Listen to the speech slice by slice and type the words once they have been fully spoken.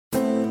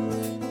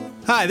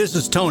Hi, this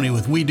is Tony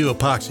with We Do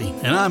Epoxy,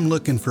 and I'm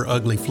looking for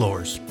ugly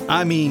floors.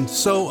 I mean,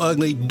 so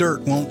ugly,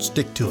 dirt won't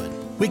stick to it.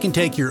 We can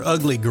take your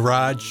ugly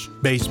garage,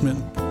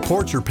 basement,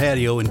 porch, or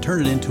patio and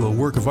turn it into a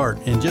work of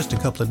art in just a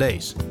couple of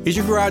days. Is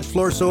your garage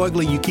floor so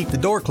ugly you keep the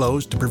door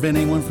closed to prevent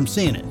anyone from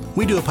seeing it?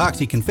 We Do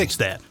Epoxy can fix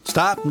that.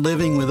 Stop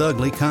living with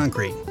ugly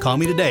concrete. Call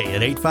me today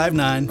at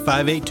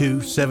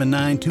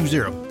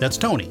 859-582-7920. That's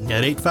Tony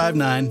at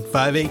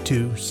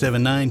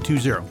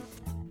 859-582-7920.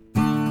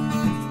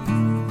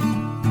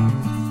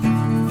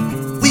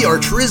 We are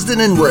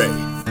Tristan and Ray.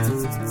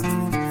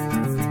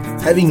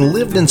 Having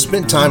lived and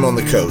spent time on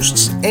the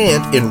coasts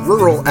and in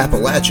rural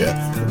Appalachia,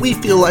 we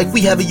feel like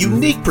we have a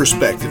unique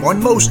perspective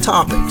on most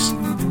topics.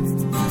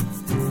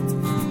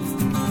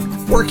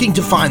 Working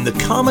to find the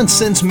common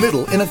sense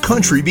middle in a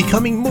country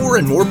becoming more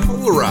and more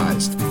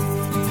polarized.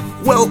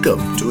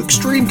 Welcome to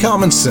Extreme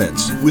Common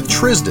Sense with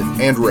Tristan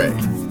and Ray.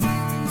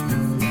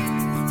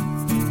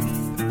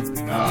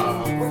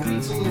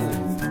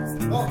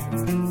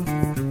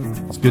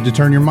 It's good to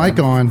turn your mic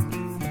on.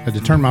 Had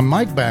to turn my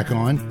mic back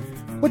on.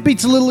 What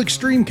beats a little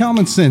extreme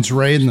common sense,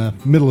 Ray, in the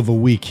middle of a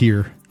week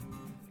here?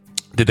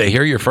 Did they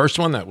hear your first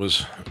one? That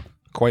was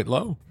quite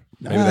low.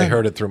 Maybe they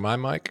heard it through my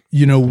mic.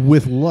 You know,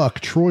 with luck,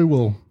 Troy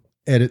will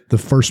edit the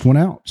first one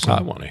out. So.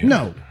 I want to hear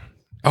No. it.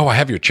 Oh, I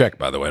have your check,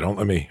 by the way. Don't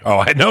let me. Oh,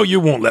 I know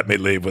you won't let me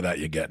leave without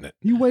you getting it.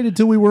 You waited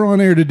till we were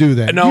on air to do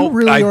that. No, you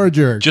really are a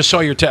jerk. Just saw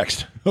your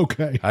text.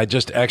 Okay. I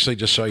just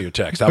saw your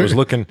text. I was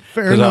looking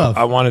Fair enough.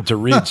 I wanted to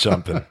read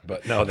something,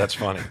 but no, that's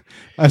funny.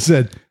 I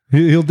said,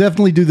 he'll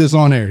definitely do this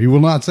on air. He will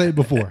not say it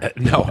before.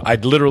 No, I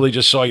literally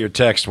just saw your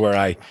text where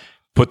I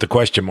put the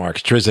question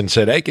marks. Tristan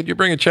said, "Hey, could you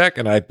bring a check?"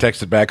 And I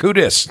texted back, "Who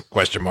dis?"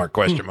 Question mark.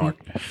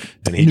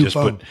 And he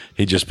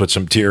just put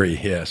some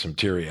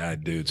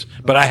teary-eyed dudes.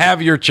 But I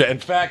have your check. In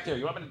fact, here,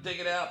 you want me to dig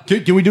it out?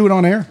 Can we do it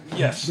on air?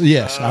 Yes.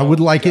 Yes, I would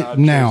like it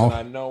now.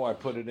 Tristan, I know I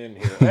put it in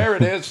here. There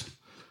it is.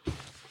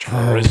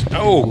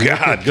 Oh,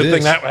 God. Good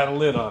thing that had a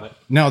lid on it.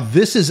 Now,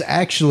 this is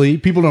actually,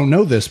 people don't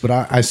know this, but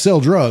I sell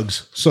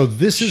drugs. So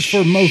this is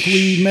for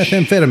mostly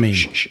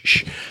methamphetamine.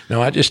 Shh.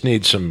 No, I just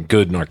need some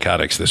good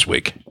narcotics this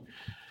week.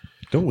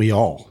 Don't we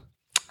all?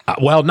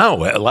 Well,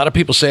 no. A lot of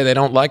people say they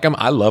don't like them.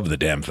 I love the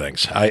damn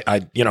things.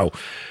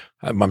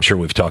 I'm sure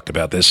we've talked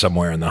about this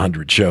somewhere in the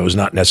 100 shows,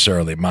 not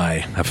necessarily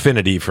my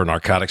affinity for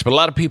narcotics, but a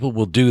lot of people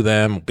will do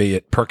them, be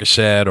it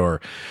Percocet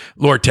or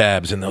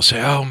Lortabs, and they'll say,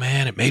 "Oh,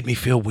 man, it made me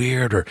feel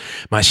weird," or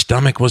 "My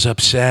stomach was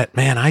upset."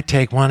 Man, I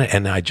take one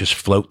and I just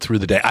float through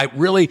the day. I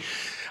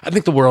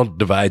think the world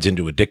divides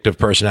into addictive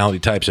personality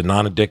types and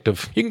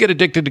non-addictive. You can get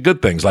addicted to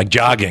good things like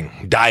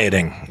jogging,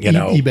 dieting,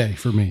 eBay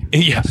for me.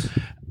 Yeah.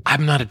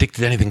 I'm not addicted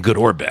to anything good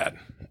or bad,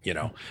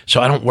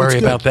 so I don't worry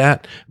about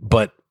that,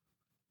 but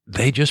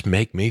they just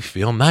make me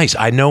feel nice.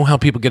 I know how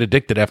people get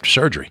addicted after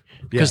surgery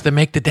because they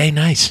make the day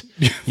nice.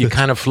 You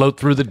kind of float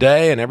through the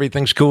day and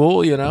everything's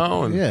cool,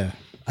 And yeah.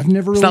 I've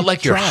never it's really not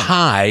like tried. You're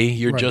high.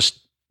 You're Right.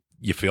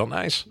 you feel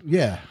nice.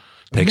 Yeah.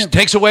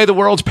 Takes away the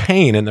world's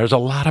pain, and there's a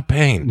lot of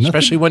pain,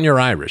 especially when you're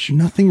Irish.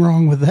 Nothing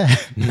wrong with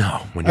that.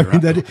 No, when you're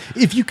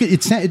if you could,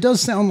 it does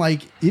sound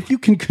like if you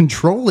can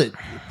control it,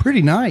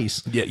 pretty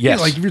nice. Yeah, yes.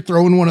 Like if you're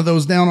throwing one of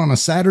those down on a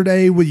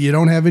Saturday when you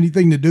don't have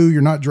anything to do,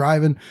 you're not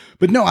driving.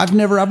 But no, I've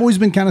always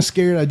been kind of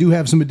scared. I do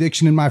have some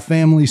addiction in my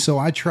family, so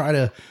I try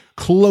to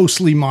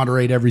closely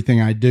moderate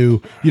everything I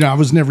do. I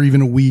was never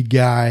even a weed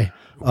guy.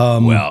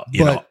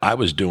 I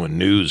was doing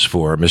news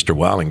for Mr.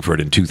 Wallingford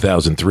in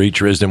 2003,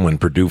 Tristan, when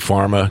Purdue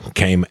Pharma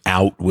came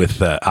out with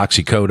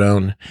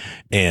oxycodone,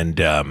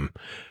 and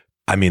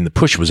the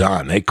push was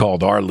on. They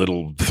called our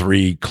little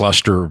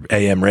 3-cluster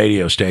AM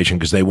radio station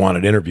because they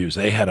wanted interviews.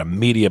 They had a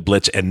media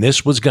blitz, and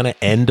this was going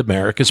to end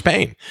America's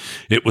pain.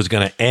 It was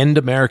going to end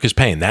America's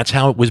pain. That's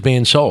how it was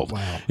being sold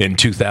in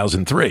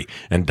 2003.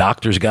 And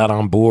doctors got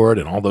on board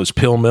and all those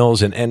pill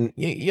mills. And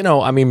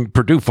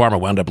Purdue Pharma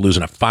wound up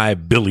losing a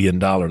 $5 billion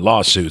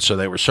lawsuit, so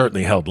they were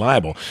certainly held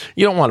liable.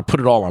 You don't want to put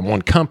it all on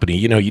one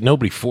company.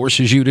 Nobody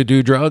forces you to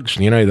do drugs.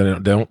 They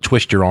don't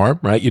twist your arm,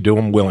 right? You do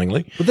them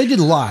willingly. But they did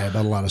lie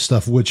about a lot of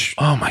stuff, which...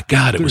 Oh, my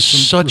God. It was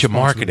such a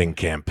marketing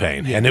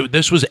campaign. Yeah. And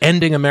this was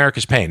ending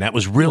America's pain. That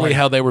was really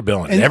how they were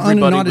billing. And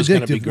everybody was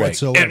going to be great.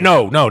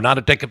 No, not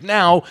addictive.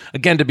 Now,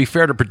 again, to be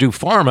fair to Purdue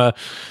Pharma,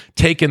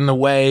 taken the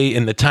way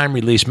in the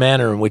time-release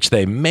manner in which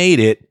they made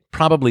it,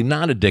 probably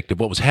not addictive.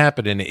 What was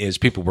happening is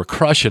people were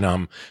crushing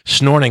them,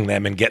 snorting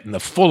them, and getting the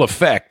full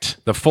effect,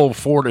 the full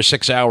 4 to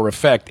 6 hour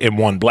effect in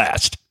one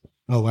blast.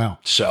 Oh, wow.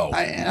 So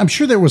I'm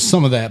sure there was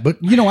some of that. But,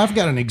 I've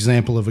got an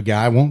example of a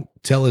guy. I won't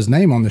tell his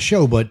name on the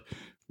show, but...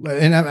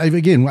 And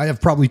I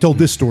have probably told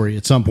this story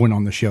at some point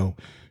on the show.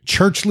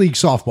 Church league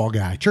softball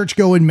guy, church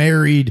going,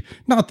 married.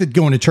 Not that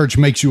going to church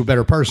makes you a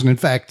better person. In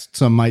fact,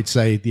 some might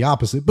say the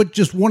opposite, but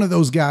just one of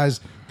those guys,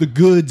 the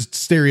good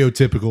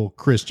stereotypical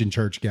Christian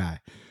church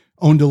guy.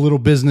 Owned a little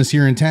business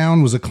here in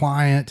town, was a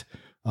client,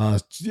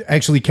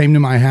 actually came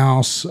to my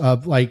house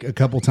like a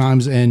couple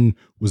times and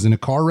was in a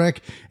car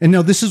wreck. And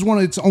now this is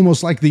it's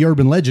almost like the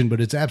urban legend,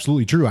 but it's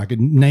absolutely true. I could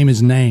name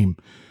his name.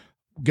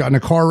 got in a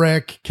car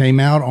wreck, came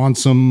out on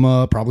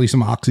some probably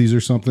some oxys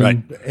or something,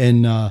 right.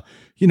 And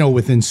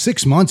within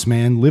 6 months,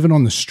 man, living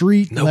on the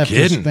street, no left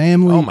kidding. his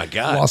family. Oh my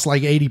God, lost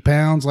like 80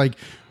 pounds. Like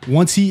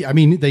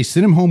they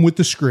sent him home with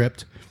the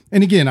script.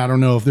 And again, I don't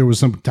know if there was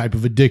some type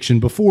of addiction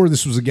before.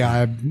 This was a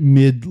guy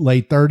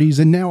late 30s,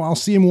 and now I'll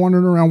see him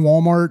wandering around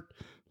Walmart.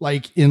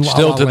 Like in La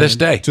still La to Land, this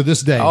day. To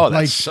this day. Oh, that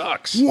like,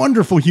 sucks.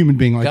 Wonderful human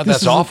being. Like God,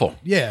 that's awful.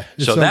 Yeah.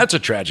 So that's a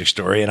tragic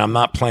story, and I'm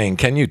not playing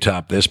Can You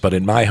Top This, but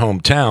in my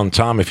hometown,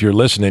 Tom, if you're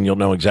listening, you'll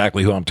know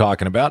exactly who I'm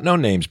talking about. No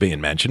names being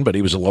mentioned, but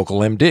he was a local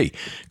MD.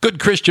 Good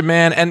Christian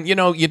man, and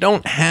you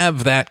don't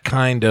have that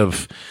kind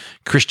of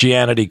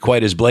Christianity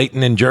quite as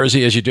blatant in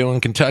Jersey as you do in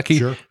Kentucky.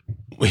 Sure.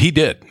 He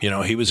did.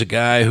 He was a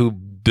guy who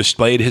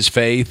displayed his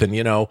faith and,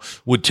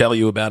 would tell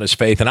you about his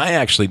faith. And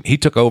he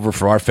took over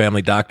for our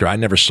family doctor. I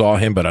never saw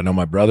him, but I know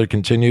my brother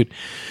continued.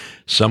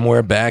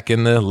 Somewhere back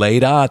in the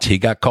late aughts, he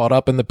got caught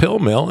up in the pill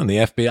mill and the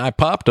FBI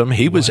popped him.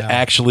 He was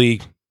actually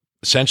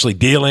essentially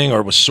dealing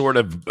or was sort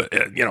of,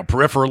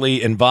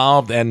 peripherally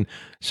involved. And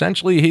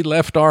essentially he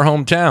left our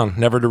hometown,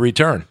 never to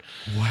return.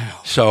 Wow.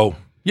 So,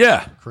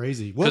 yeah.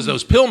 Crazy. Because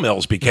those pill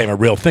mills became a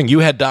real thing. You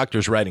had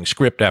doctors writing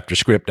script after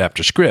script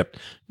after script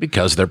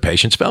because their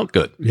patients felt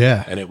good.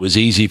 Yeah. And it was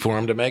easy for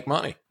them to make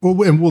money.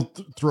 Well, and we'll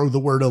throw the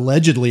word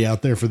allegedly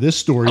out there for this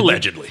story.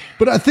 Allegedly.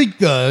 But I think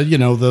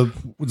the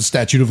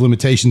statute of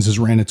limitations has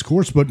ran its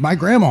course. But my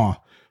grandma,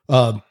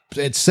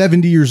 at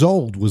 70 years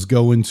old, was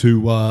going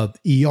to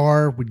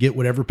ER, would get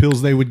whatever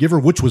pills they would give her,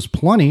 which was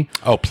plenty.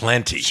 Oh,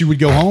 plenty. She would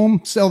go home,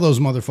 sell those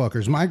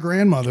motherfuckers. My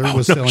grandmother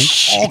was selling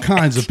all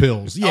kinds of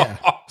pills. Yeah.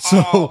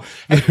 So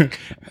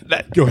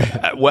go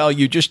ahead. Well,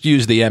 you just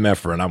used the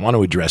MFer, and I want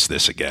to address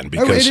this again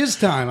because it is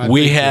time.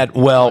 We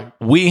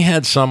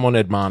had someone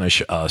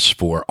admonish us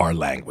for our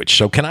language.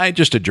 So can I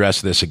just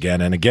address this again?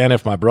 And again,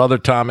 if my brother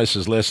Thomas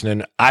is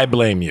listening, I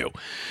blame you.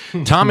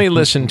 Tommy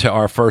listened to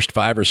our first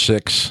 5 or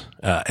 6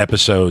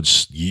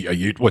 episodes,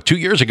 2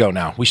 years ago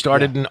now. We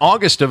started in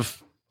August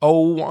of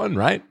 01,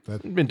 right?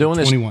 We've been doing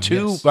this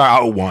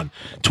 21.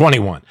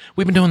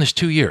 We've been doing this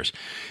 2 years.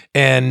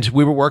 And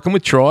we were working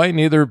with Troy.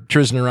 Neither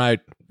Tristan or I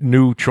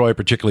knew Troy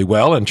particularly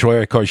well. And Troy,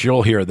 of course,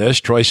 you'll hear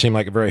this. Troy seemed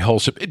like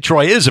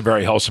Troy is a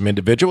very wholesome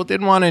individual.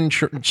 Didn't want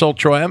to insult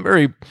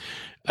Troy.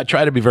 I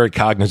try to be very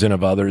cognizant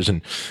of others.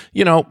 And,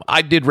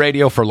 I did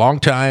radio for a long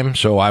time,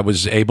 so I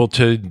was able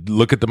to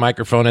look at the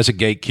microphone as a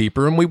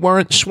gatekeeper, and we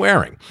weren't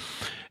swearing.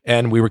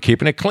 And we were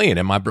keeping it clean.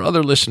 And my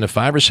brother listened to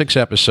 5 or 6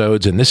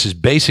 episodes, and this is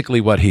basically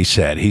what he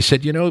said. He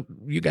said,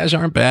 you guys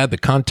aren't bad. The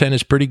content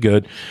is pretty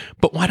good,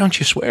 but why don't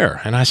you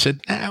swear? And I said,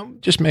 I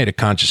just made a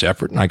conscious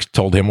effort. And I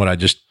told him what I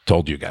just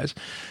told you guys.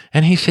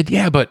 And he said,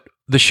 yeah, but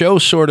the show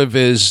sort of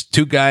is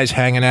 2 guys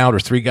hanging out or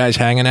 3 guys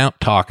hanging out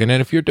talking.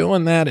 And if you're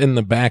doing that in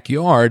the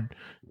backyard,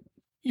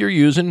 you're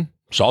using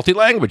salty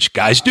language.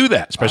 Guys do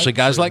that, especially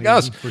guys like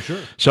us. For sure.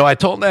 So I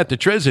told that to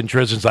Tristan.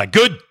 Tristan's like,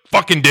 good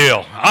fucking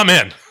deal. I'm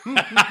in.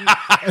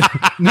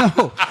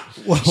 No.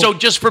 Well, so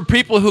just for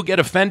people who get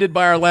offended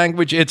by our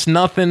language, it's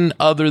nothing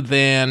other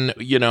than,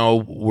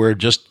 we're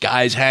just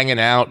guys hanging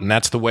out, and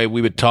that's the way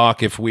we would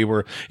talk if we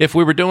were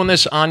doing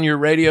this on your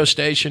radio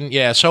station.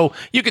 Yeah, so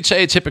you could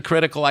say it's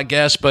hypocritical, I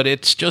guess, but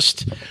it's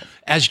just,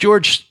 as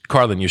George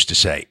Carlin used to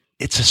say,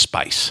 it's a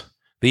spice.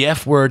 The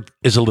F word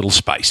is a little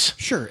spice.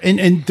 Sure.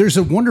 And there's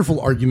a wonderful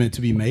argument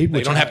to be made.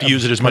 They don't have to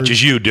use it as much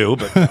as you do,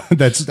 but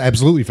that's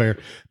absolutely fair.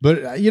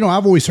 But,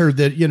 I've always heard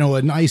that,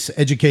 a nice,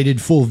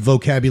 educated, full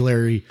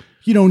vocabulary,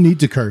 you don't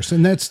need to curse.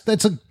 And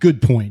that's a good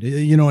point.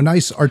 A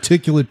nice,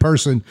 articulate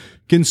person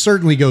can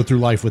certainly go through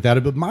life without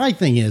it. But my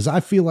thing is, I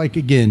feel like,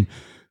 again,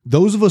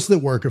 those of us that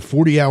work a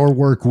 40-hour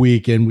work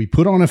week and we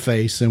put on a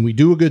face and we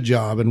do a good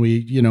job and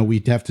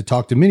we have to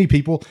talk to many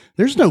people.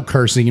 There's no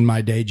cursing in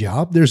my day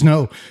job. There's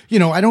no,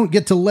 I don't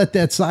get to let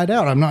that side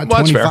out. I'm not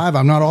 25.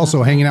 I'm not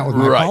also hanging out with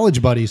my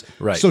college buddies.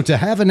 Right. So to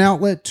have an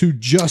outlet to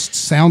just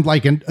sound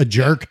like a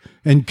jerk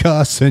and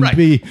cuss and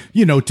be,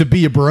 to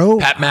be a bro.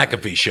 Pat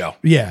McAfee show.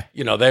 Yeah.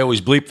 They always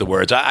bleep the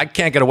words. I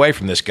can't get away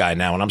from this guy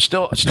now. And I'm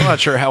still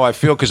not sure how I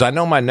feel because I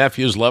know my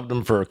nephews loved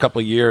him for a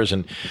couple of years.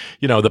 And,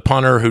 the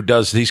punter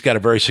he's got a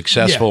very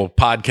successful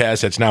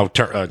podcast that's now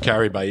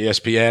carried by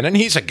ESPN. And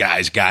he's a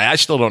guy's guy. I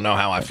still don't know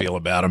how I feel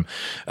about him.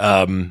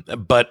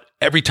 But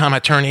every time I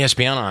turn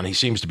ESPN on, he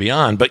seems to be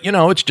on. But,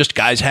 it's just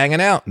guys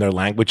hanging out, and their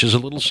language is a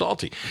little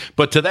salty.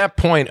 But to that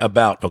point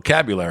about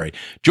vocabulary,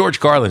 George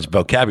Carlin's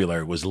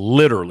vocabulary was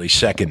literally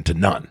second to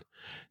none.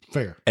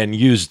 Fair. And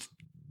used,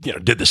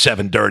 did the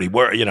 7 dirty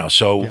word,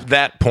 So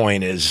that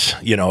point is,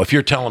 if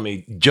you're telling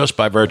me just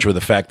by virtue of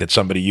the fact that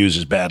somebody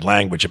uses bad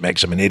language, it makes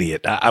them an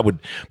idiot, I would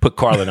put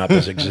Carlin up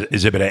as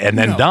exhibit A. And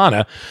then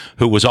Donna,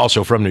 who was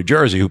also from New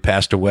Jersey, who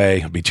passed away,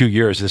 it'll be 2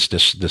 years this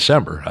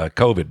December,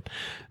 COVID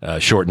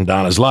shortened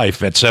Donna's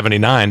life. At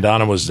 79,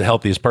 Donna was the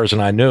healthiest person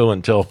I knew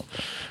until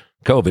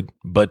COVID.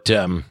 But,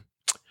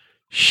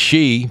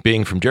 she,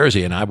 being from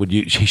Jersey, and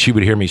she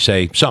would hear me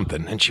say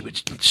something, and she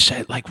would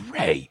say, like,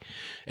 Ray.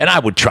 And I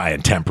would try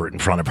and temper it in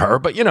front of her.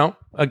 But,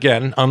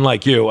 again,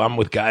 unlike you, I'm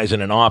with guys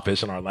in an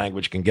office, and our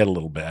language can get a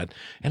little bad.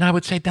 And I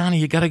would say, Donnie,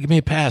 you got to give me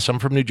a pass. I'm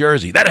from New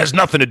Jersey. That has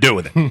nothing to do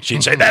with it.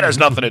 She'd say, that has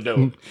nothing to do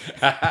with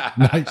it.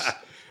 Nice.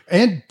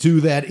 And to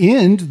that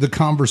end, the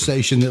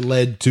conversation that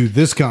led to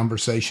this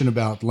conversation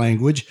about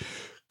language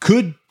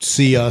could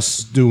see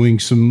us doing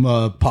some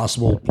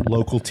possible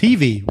local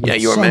TV. Yeah,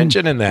 you were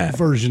mentioning that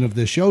version of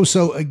this show.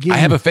 So again, I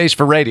have a face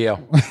for radio.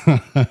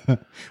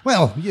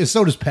 Well, yeah,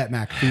 so does Pat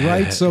McAfee,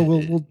 right? So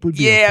we'll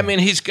yeah, okay. I mean,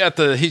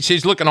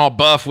 he's looking all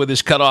buff with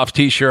his cut off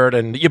T-shirt,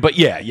 but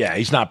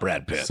he's not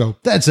Brad Pitt. So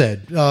that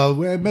said,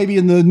 maybe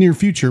in the near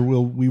future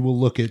we will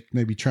look at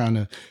maybe trying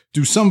to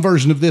do some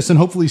version of this and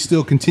hopefully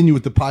still continue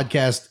with the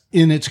podcast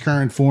in its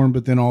current form,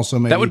 but then also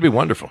maybe that would be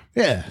wonderful.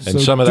 Yeah,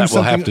 and some of that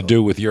will have to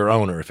do with your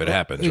owner if it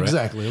happens.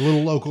 Exactly, right? A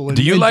little local.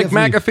 Do you like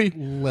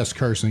McAfee? Less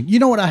cursing. You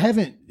know what? I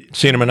haven't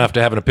seen him enough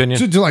to have an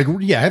opinion.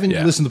 I haven't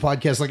listened to the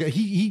podcast. Like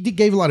he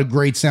gave a lot of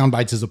great sound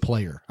bites as a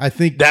player. I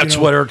think that's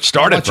where it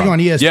started. Watching from. on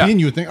ESPN,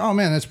 you would think, oh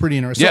man, that's pretty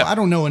interesting. Yeah. So I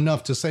don't know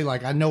enough to say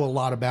like I know a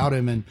lot about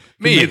him and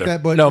me either.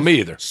 Me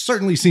either.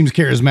 Certainly seems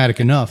charismatic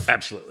enough.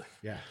 Absolutely.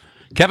 Yeah.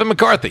 Kevin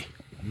McCarthy.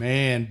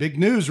 Man, big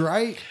news,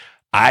 right?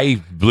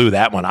 I blew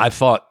that one. I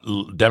thought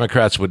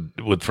Democrats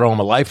would throw him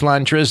a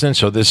lifeline, Tristan.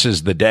 So this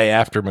is the day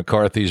after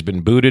McCarthy's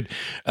been booted.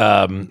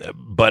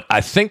 But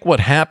I think what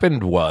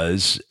happened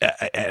was,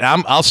 and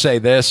I'll say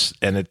this,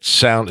 and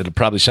it'll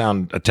probably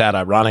sound a tad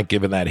ironic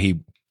given that he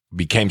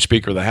became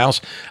Speaker of the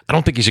House. I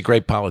don't think he's a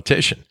great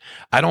politician.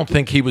 I don't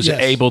think he was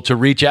able to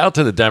reach out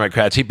to the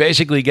Democrats. He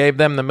basically gave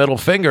them the middle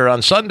finger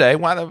on Sunday.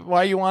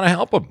 Why you want to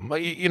help him?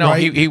 Right.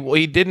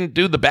 He didn't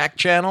do the back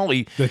channel.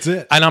 That's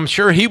it. And I'm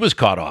sure he was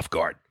caught off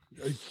guard.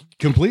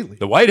 Completely.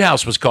 The White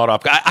House was caught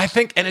off. I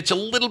think, and it's a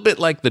little bit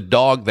like the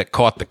dog that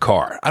caught the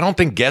car. I don't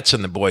think Getz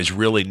and the boys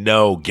really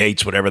know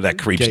Gates, whatever that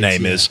creep's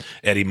name is,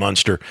 Eddie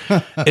Munster.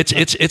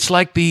 It's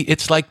like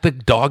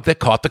the dog that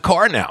caught the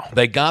car. Now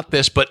they got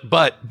this, but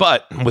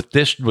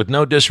with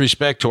no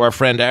disrespect to our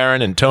friend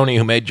Aaron and Tony,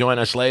 who may join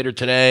us later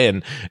today,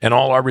 and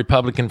all our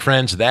Republican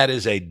friends, that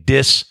is a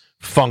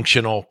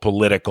dysfunctional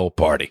political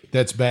party.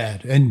 That's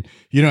bad. And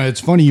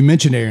it's funny you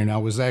mentioned Aaron. I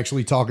was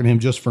actually talking to him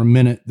just for a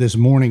minute this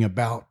morning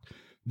about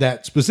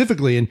that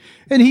specifically,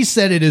 and he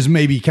said it as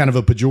maybe kind of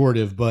a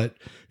pejorative, but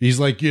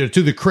he's like, to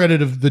the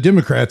credit of the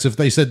Democrats, if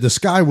they said the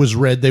sky was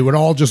red, they would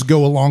all just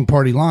go along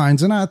party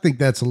lines, and I think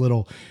that's a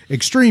little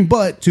extreme.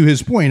 But to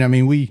his point, I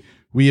mean,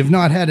 we have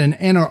not had an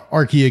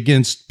anarchy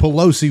against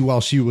Pelosi while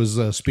she was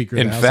Speaker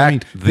of the House.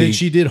 In fact,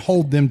 she did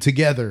hold them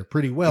together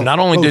pretty well. Not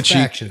only did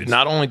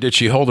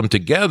she hold them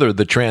together,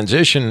 the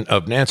transition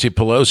of Nancy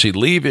Pelosi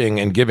leaving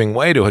and giving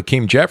way to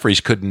Hakeem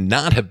Jeffries could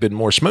not have been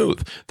more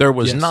smooth. There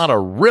was not a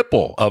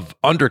ripple of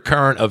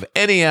undercurrent of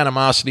any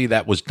animosity.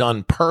 That was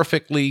done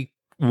perfectly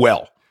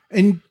well.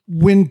 And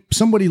when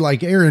somebody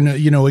like Aaron,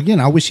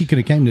 again, I wish he could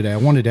have came today. I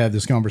wanted to have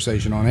this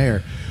conversation on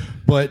air,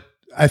 but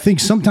I think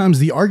sometimes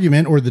the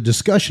argument or the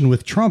discussion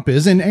with Trump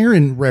is, and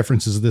Aaron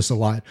references this a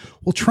lot,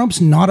 well, Trump's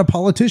not a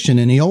politician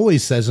and he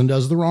always says and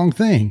does the wrong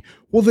thing.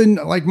 Well, then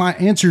like my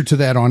answer to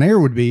that on air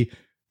would be,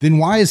 then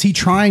why is he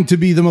trying to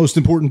be the most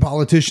important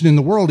politician in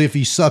the world if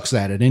he sucks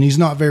at it and he's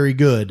not very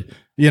good?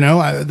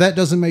 That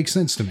doesn't make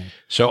sense to me.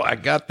 So I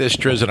got this,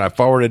 Triz, and I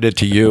forwarded it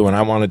to you, and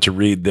I wanted to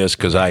read this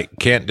because I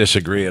can't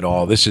disagree at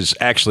all. This is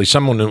actually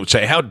someone who would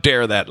say, how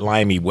dare that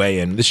limey weigh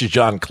in? This is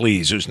John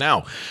Cleese, who's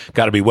now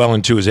got to be well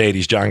into his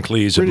 80s. John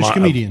Cleese, British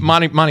comedian.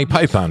 Monty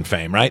Python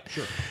fame, right?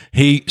 Sure.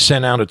 He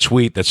sent out a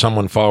tweet that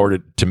someone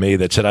forwarded to me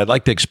that said, I'd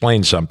like to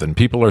explain something.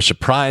 People are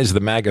surprised the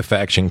MAGA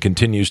faction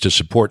continues to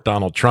support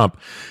Donald Trump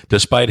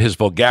despite his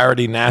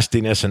vulgarity,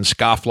 nastiness, and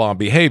scofflaw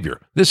behavior.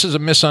 This is a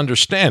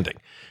misunderstanding.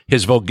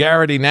 His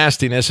vulgarity,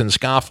 nastiness, and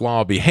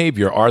scofflaw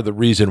behavior are the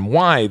reason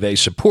why they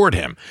support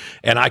him.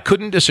 And I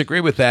couldn't disagree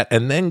with that.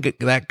 And then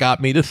that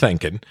got me to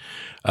thinking.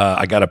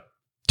 I got a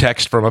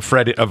text from a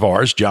friend of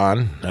ours,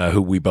 John,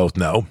 who we both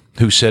know,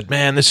 who said,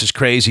 man, this is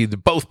crazy.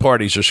 Both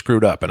parties are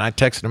screwed up. And I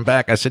texted him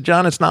back. I said,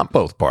 John, it's not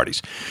both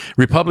parties.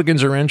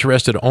 Republicans are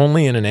interested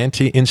only in an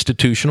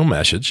anti-institutional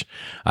message.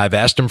 I've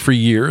asked them for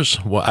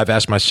years. Well, I've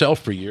asked myself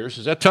for years.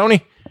 Is that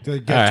Tony?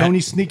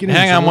 Tony sneaking in.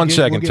 Hang on one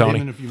second,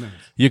 Tony.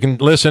 You can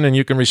listen and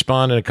you can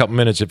respond in a couple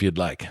minutes if you'd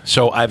like.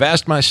 So I've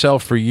asked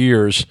myself for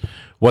years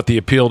what the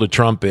appeal to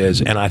Trump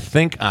is, and I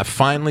think I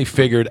finally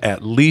figured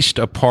at least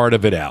a part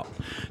of it out.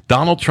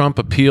 Donald Trump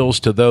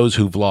appeals to those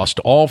who've lost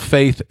all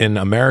faith in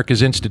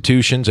America's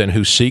institutions and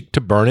who seek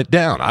to burn it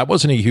down. I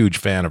wasn't a huge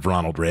fan of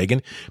Ronald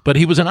Reagan, but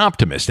he was an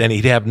optimist, and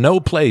he'd have no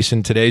place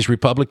in today's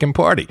Republican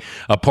Party,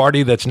 a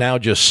party that's now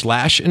just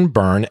slash and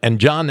burn. And,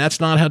 John, that's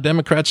not how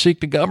Democrats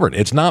seek to govern.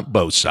 It's not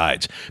both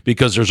sides,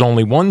 because there's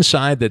only one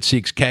side that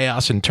seeks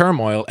chaos and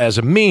turmoil as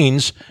a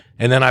means.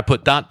 And then I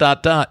put ...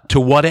 to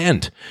what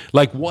end?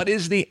 Like, what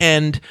is the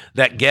end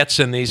that Getz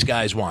and these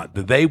guys want?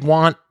 Do they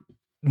want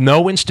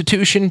no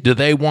institution? Do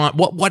they want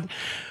what?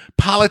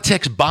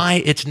 Politics by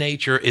its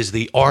nature is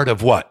the art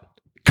of what?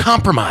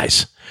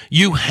 Compromise.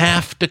 You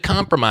have to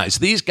compromise.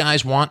 These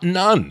guys want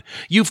none.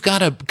 You've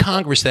got a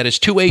Congress that is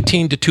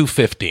 218 to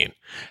 215.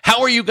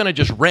 How are you going to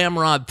just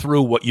ramrod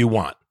through what you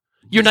want?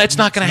 It's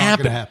not going to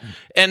happen.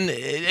 And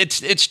it's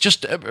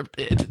just,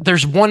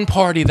 there's one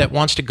party that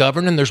wants to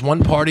govern, and there's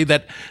one party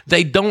that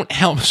they don't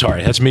help.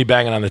 Sorry, that's me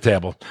banging on the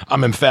table.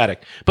 I'm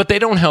emphatic. But they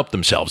don't help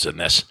themselves in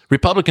this.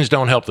 Republicans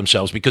don't help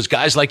themselves because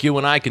guys like you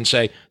and I can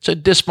say it's a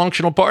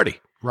dysfunctional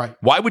party. Right.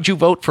 Why would you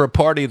vote for a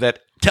party that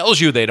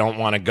tells you they don't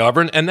want to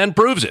govern and then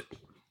proves it?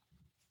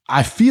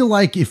 I feel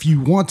like if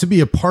you want to be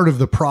a part of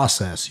the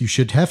process, you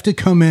should have to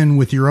come in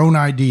with your own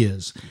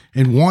ideas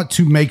and want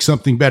to make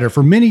something better.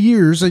 For many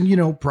years,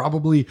 and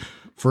probably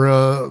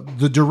for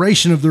the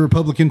duration of the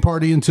Republican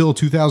Party until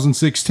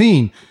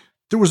 2016,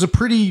 there was a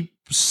pretty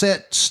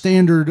set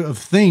standard of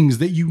things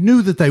that you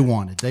knew that they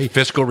wanted.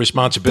 Fiscal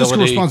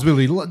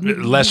responsibility,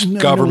 less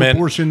government,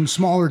 abortion,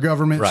 smaller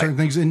government, right. Certain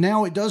things. And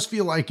now it does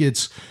feel like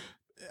it's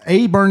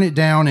A, burn it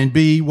down, and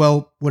B,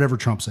 well, whatever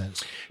Trump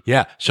says.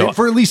 Yeah. So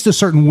for at least a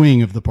certain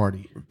wing of the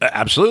party.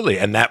 Absolutely.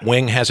 And that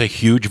wing has a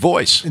huge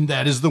voice. And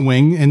that is the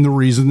wing and the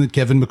reason that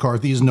Kevin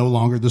McCarthy is no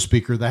longer the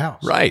Speaker of the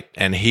House. Right.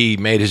 And he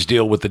made his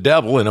deal with the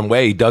devil. In a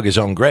way, he dug his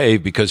own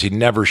grave because he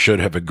never should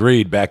have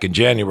agreed back in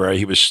January.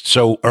 He was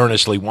so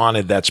earnestly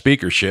wanted that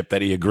speakership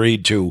that he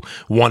agreed to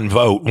one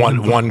vote.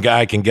 One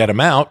guy can get him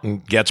out,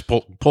 and Gates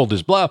called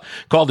his bluff.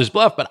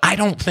 But I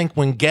don't think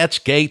when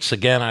Gates,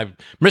 again, I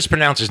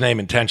mispronounced his name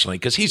intentionally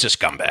because he's a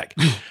scumbag.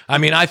 I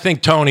mean, I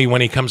think Tony,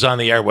 when he comes on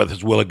the air with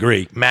us, will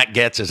agree. Matt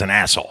Gaetz is an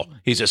asshole.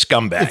 He's a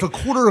scumbag. If a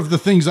quarter of the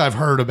things I've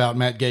heard about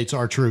Matt Gaetz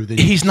are true, then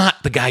he's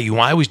not the guy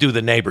I always do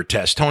the neighbor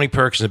test. Tony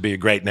Perkins would be a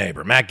great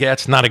neighbor. Matt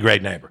Gaetz, not a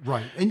great neighbor.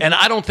 Right. And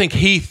I don't think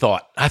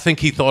I think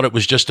he thought it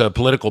was just a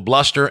political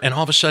bluster. And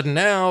all of a sudden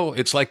now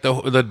it's like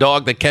the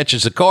dog that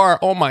catches the car.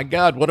 Oh my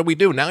God, what do we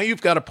do? Now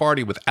you've got a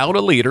party without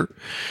a leader.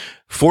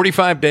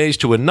 45 days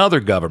to another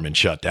government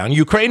shutdown.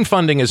 Ukraine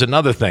funding is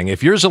another thing.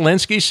 If you're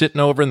Zelensky sitting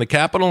over in the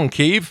capital in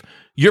Kyiv,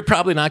 you're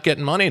probably not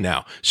getting money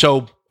now.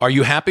 So are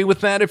you happy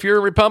with that if you're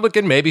a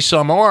Republican? Maybe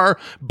some are,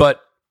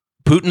 but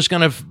Putin's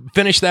going to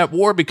finish that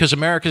war because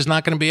America's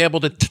not going to be able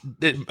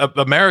to.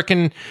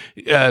 American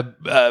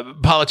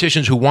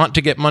politicians who want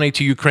to get money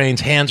to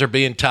Ukraine's hands are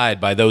being tied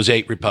by those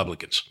 8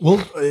 Republicans.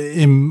 Well,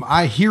 am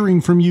I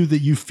hearing from you that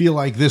you feel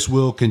like this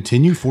will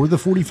continue for the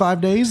 45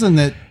 days and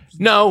that?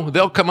 No,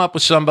 they'll come up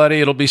with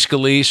somebody. It'll be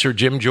Scalise or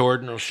Jim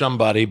Jordan or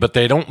somebody, but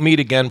they don't meet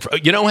again.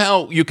 You know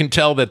how you can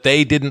tell that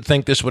they didn't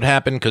think this would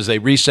happen? Because they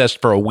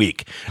recessed for a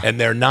week, and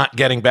they're not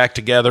getting back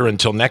together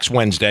until next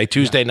Wednesday,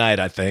 Tuesday night,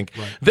 I think.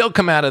 Right. They'll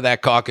come out of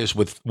that caucus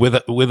with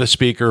a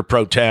speaker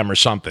pro tem or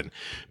something.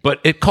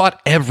 But it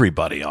caught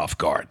everybody off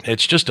guard.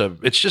 It's just a.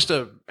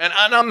 And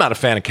I'm not a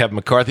fan of Kevin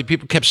McCarthy.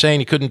 People kept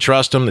saying you couldn't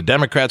trust him. The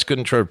Democrats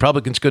couldn't trust.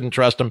 Republicans couldn't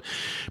trust him.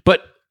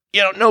 But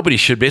nobody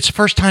should be. It's the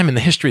first time in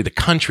the history of the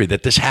country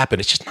that this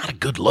happened. It's just not a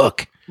good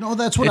look. No,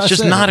 that's what I said.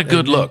 It's just not a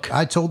good look.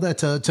 I told that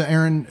to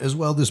Aaron as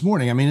well this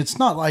morning. I mean, it's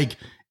not like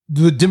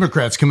the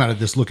Democrats come out of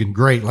this looking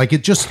great. Like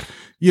it just,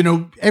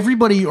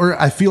 everybody,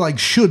 or I feel like,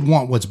 should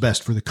want what's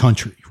best for the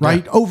country,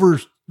 right? Yeah. Over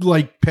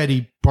like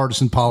petty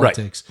partisan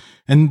politics. Right.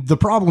 And the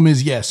problem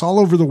is, yes, all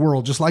over the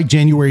world, just like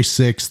January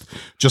 6th,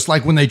 just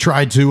like when they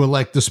tried to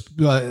elect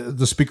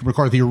the Speaker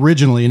McCarthy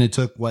originally, and it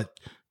took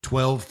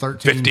 12,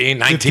 13, 15,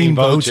 19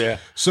 votes. Yeah.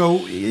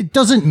 So it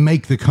doesn't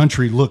make the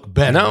country look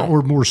better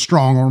or more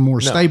strong or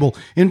more stable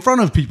in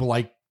front of people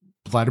like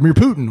Vladimir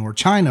Putin or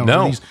China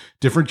or these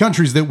different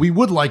countries that we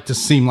would like to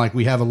seem like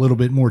we have a little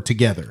bit more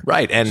together.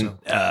 Right. And,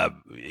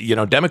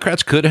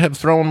 Democrats could have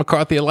thrown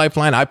McCarthy a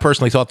lifeline. I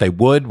personally thought they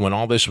would when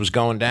all this was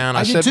going down.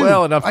 I said,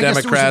 well, enough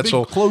Democrats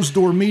will. Closed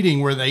door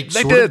meeting where they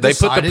put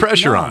the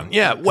pressure on.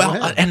 Yeah.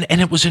 Well, and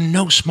it was in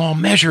no small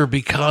measure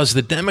because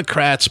the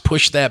Democrats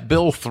pushed that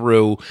bill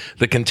through,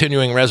 the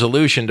continuing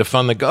resolution to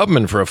fund the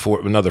government for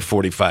another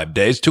 45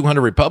 days.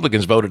 200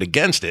 Republicans voted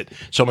against it.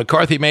 So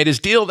McCarthy made his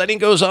deal. Then he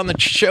goes on the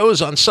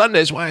shows on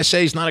Sundays, why I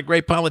say he's not a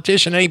great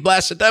politician, and he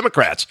blasts the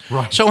Democrats.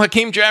 Right. So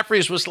Hakeem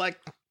Jeffries was like,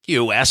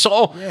 you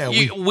asshole.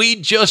 Yeah, we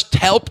just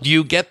helped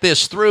you get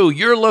this through.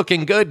 You're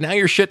looking good. Now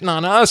you're shitting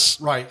on us.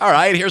 Right. All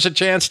right. Here's a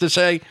chance to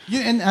say. Yeah,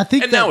 and I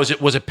think now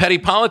was it petty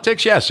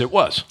politics? Yes, it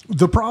was.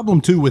 The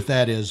problem too with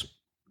that is,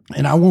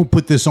 and I won't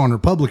put this on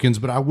Republicans,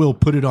 but I will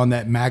put it on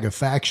that MAGA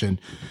faction.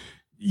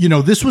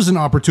 This was an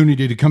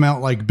opportunity to come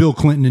out like Bill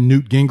Clinton and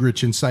Newt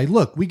Gingrich and say,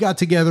 look, we got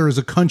together as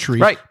a country,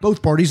 right,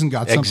 both parties, and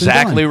got something done.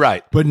 Exactly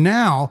right. But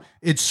now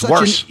it's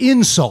such an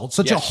insult,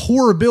 such a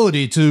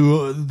horribility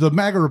to the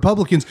MAGA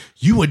Republicans.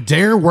 You would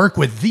dare work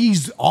with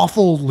these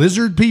awful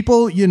lizard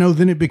people?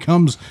 Then it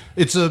becomes,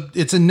 it's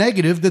a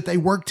negative that they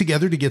work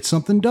together to get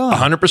something done.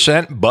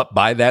 100%. But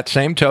by that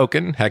same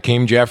token,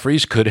 Hakeem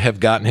Jeffries could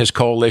have gotten his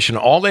coalition.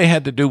 All they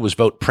had to do was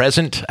vote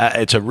present.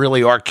 It's a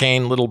really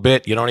arcane little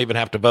bit. You don't even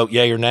have to vote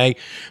yay or nay.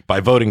 By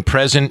voting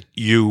present,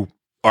 you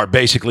are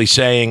basically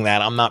saying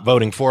that I'm not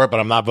voting for it, but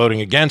I'm not voting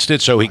against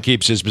it, so he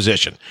keeps his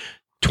position.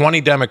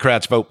 20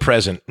 Democrats vote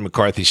present,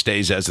 McCarthy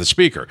stays as the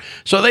speaker.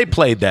 So they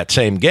played that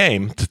same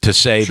game to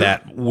say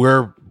that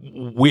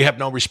we have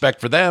no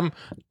respect for them.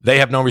 They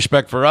have no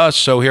respect for us.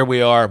 So here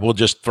we are. We'll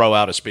just throw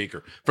out a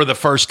speaker for the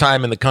first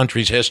time in the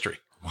country's history.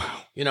 Wow.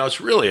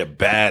 It's really a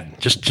bad,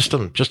 just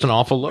an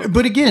awful look.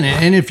 But again,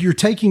 and if you're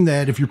taking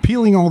that, if you're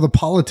peeling all the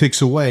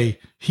politics away,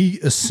 he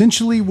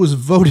essentially was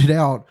voted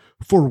out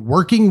for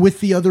working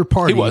with the other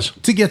party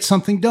to get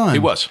something done. He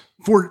was.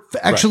 For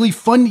actually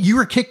you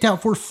were kicked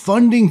out for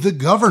funding the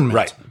government.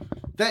 Right.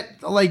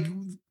 That, like,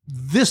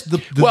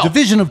 the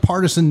division of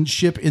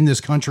partisanship in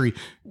this country,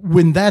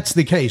 when that's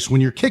the case,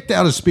 when you're kicked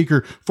out as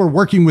speaker for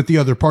working with the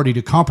other party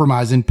to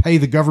compromise and pay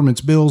the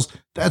government's bills,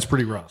 that's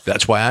pretty rough.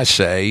 That's why I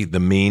say the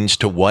means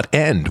to what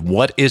end?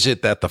 What is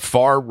it that the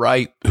far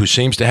right, who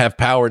seems to have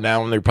power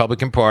now in the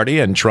Republican Party,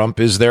 and Trump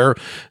is their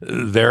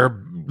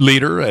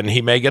leader, and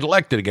he may get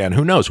elected again.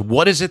 Who knows?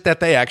 What is it that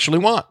they actually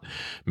want?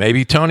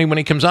 Maybe Tony, when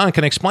he comes on,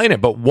 can explain it.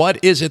 But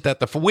what is it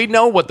that we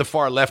know what the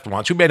far left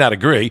wants? We may not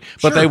agree,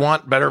 but they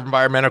want better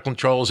environmental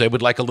controls. They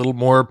would like a little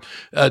more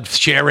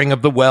sharing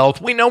of the wealth.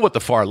 We know what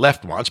the far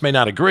left wants. May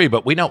not agree,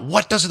 but we know.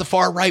 What does the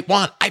far right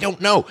want? I don't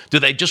know. Do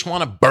they just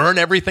want to burn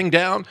everything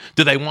down?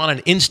 Do they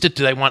want do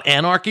they want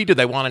anarchy? Do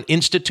they want an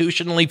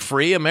institutionally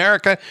free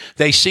America?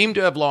 They seem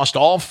to have lost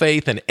all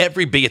faith in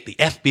be it the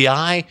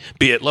FBI,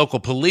 be it local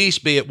police,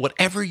 be it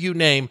whatever you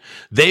name.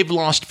 They've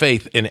lost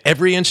faith in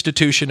every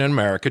institution in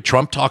America.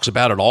 Trump talks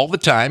about it all the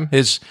time.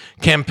 His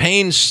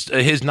inauguration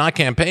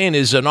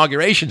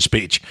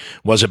speech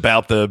was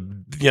about the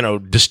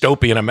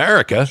dystopian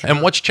America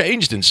and what's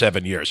changed in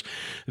 7 years.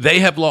 They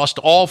have lost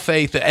all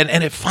faith,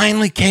 and it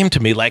finally came to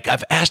me, like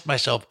I've asked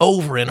myself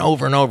over and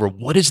over and over,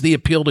 what is the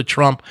appeal to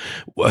Trump?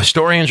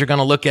 Historians are going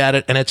to look at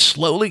it, and it's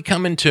slowly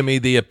coming to me.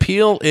 The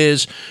appeal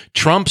is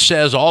Trump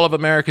says all of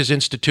America's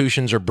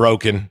institutions are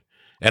broken,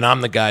 and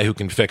I'm the guy who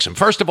can fix them.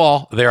 First of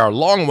all, they are a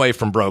long way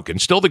from broken.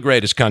 Still the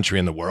greatest country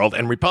in the world,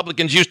 and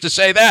Republicans used to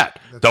say that.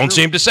 Don't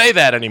seem to say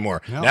that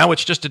anymore. No. Now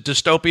it's just a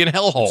dystopian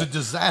hellhole. It's a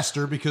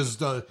disaster because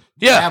the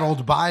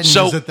addled Biden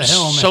is at the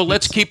helm. So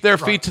let's keep their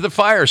feet to the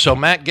fire. So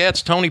Matt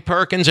Gaetz, Tony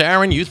Perkins,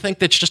 Aaron, you think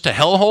that's just a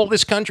hellhole,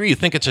 this country? You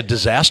think it's a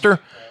disaster?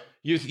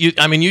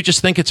 You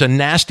just think it's a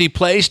nasty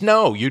place?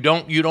 No, you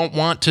don't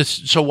want to.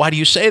 So why do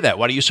you say that?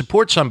 Why do you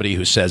support somebody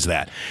who says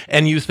that?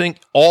 And you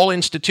think all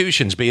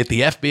institutions, be it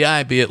the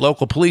FBI, be it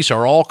local police,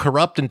 are all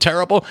corrupt and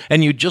terrible,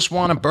 and you just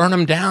want to burn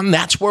them down?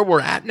 That's where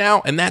we're at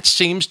now, and that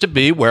seems to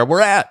be where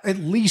we're at. At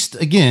least,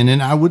 again,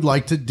 and I would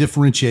like to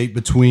differentiate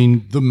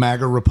between the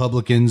MAGA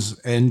Republicans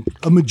and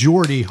a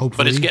majority,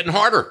 hopefully. But it's getting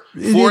harder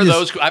for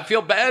those. I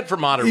feel bad for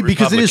moderate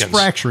because Republicans. It is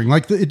fracturing.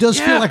 It does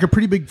feel like a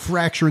pretty big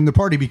fracture in the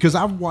party, because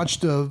I've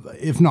watched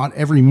if not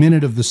every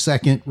minute of the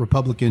second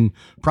Republican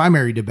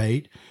primary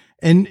debate.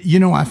 And,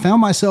 I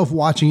found myself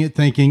watching it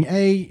thinking,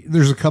 hey,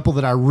 there's a couple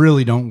that I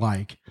really don't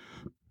like.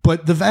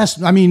 But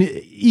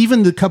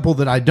even the couple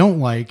that I don't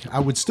like, I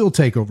would still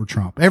take over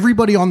Trump.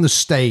 Everybody on the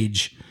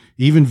stage,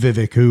 even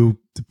Vivek, who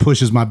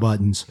pushes my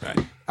buttons, right.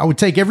 I would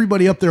take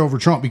everybody up there over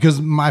Trump, because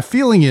my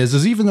feeling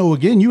is even though,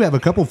 again, you have a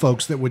couple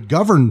folks that would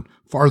govern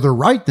farther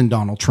right than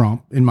Donald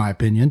Trump, in my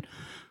opinion,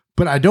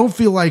 but I don't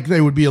feel like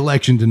they would be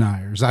election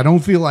deniers. I don't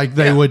feel like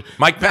they would.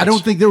 Mike Pence. I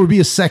don't think there would be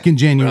a second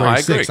January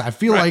 6th. I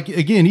feel like,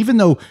 again, even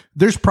though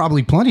there's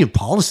probably plenty of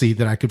policy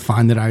that I could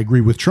find that I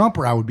agree with Trump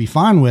or I would be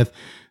fine with,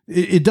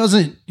 it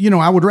doesn't,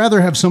 I would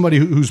rather have somebody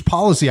whose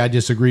policy I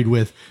disagreed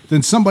with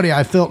than somebody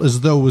I felt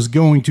as though was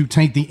going to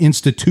taint the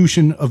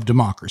institution of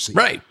democracy.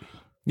 Right.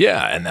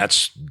 Yeah, and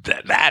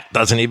that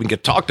doesn't even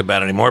get talked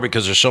about anymore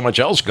because there's so much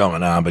else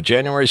going on. But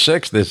January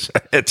 6th,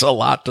 it's a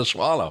lot to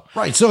swallow.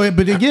 Right. So,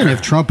 but again,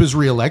 if Trump is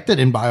reelected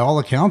and by all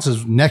accounts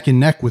is neck and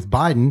neck with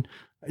Biden,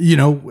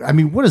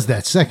 what does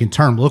that second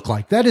term look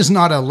like? That is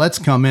not a let's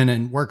come in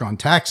and work on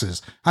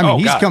taxes.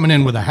 He's coming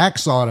in with a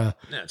hacksaw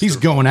he's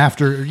going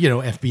after,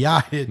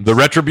 FBI. The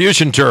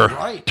retribution tour.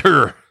 Right.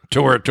 Tour.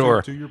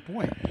 To your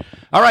point.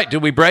 All right. Do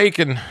we break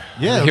and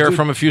hear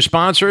from a few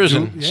sponsors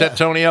and set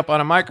Tony up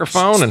on a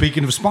microphone?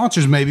 Speaking of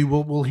sponsors, maybe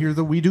we'll hear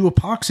the We Do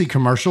Epoxy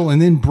commercial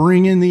and then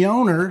bring in the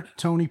owner,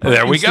 Tony Perkins.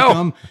 There we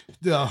go.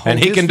 And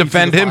he can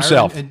defend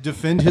himself and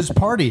defend his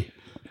party.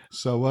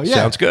 So,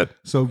 Sounds good.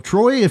 So,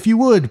 Troy, if you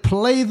would,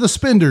 play the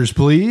spenders,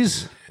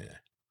 please.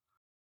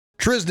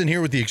 Tristan here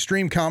with the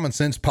Extreme Common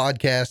Sense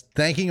podcast,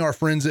 thanking our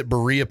friends at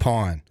Berea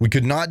Pond. We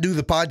could not do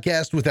the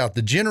podcast without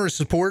the generous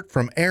support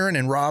from Aaron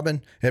and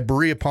Robin at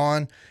Berea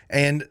Pond,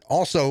 and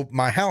also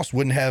my house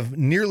wouldn't have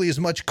nearly as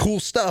much cool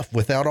stuff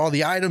without all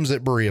the items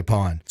at Berea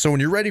Pond. So when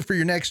you're ready for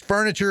your next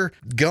furniture,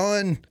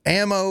 gun,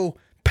 ammo,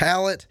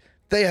 pallet,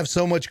 they have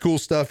so much cool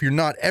stuff. You're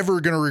not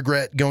ever going to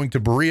regret going to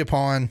Berea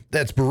Pond.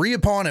 That's Berea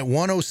Pond at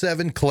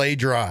 107 Clay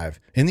Drive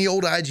in the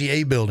old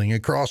IGA building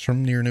across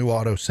from your new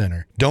auto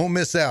center. Don't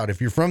miss out.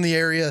 If you're from the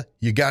area,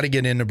 you got to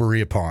get into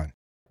Berea Pond.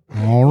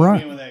 All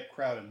right. With that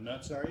crowd of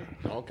nuts, are you?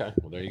 Okay.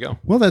 Well, there you go.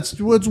 Well, that's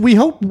what we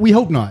hope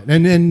not.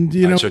 And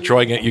you know. So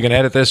Troy, you can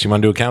edit this. You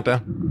want to do a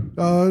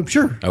countdown?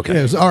 Sure. Okay.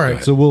 Yes. All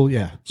right. So we'll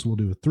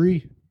do a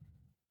 3.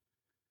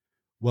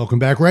 Welcome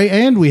back, Ray,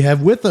 and we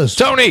have with us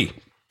Tony.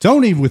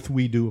 Tony with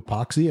We Do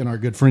Epoxy, and our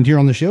good friend here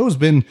on the show has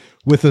been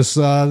with us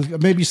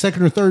maybe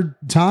second or third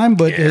time,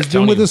 but has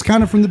been with us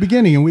kind of from the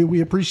beginning. And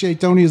we appreciate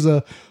Tony as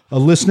a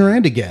listener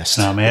and a guest.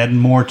 I'm adding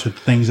more to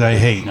things I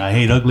hate. I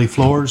hate ugly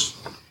floors,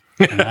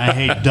 and I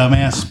hate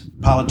dumbass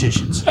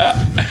politicians.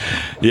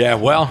 Yeah,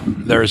 well,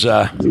 there's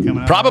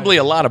probably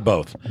a lot of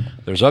both.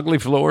 There's ugly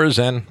floors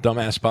and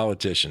dumbass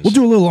politicians. We'll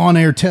do a little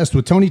on-air test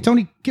with Tony.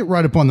 Tony, get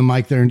right up on the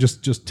mic there and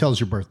just tell us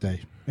your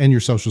birthday and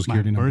your social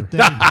security number.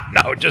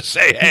 No, just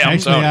say, hey, I'm Actually,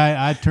 sorry.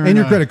 I turned And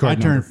your credit card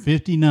I turned number.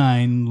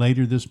 59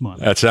 later this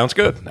month. That sounds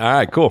good. All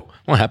right, cool.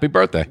 Well, happy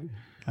birthday.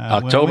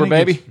 October, when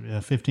it baby?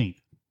 gets, 15th.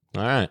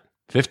 All right.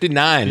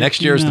 59.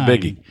 Next year is the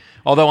biggie.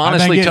 Although, I've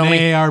honestly, been Tony.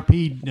 getting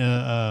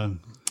AARP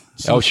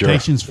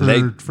solicitations for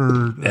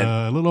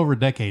a little over a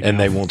decade And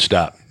now. they won't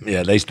stop.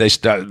 Yeah, they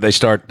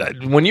start.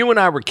 When you and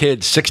I were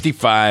kids,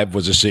 65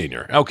 was a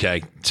senior.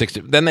 Okay,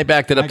 60. Then they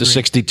backed it up to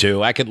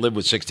 62. I could live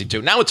with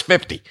 62. Now it's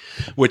 50,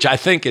 which I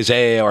think is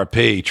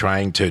AARP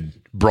trying to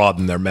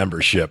broaden their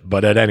membership.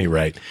 But at any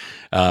rate,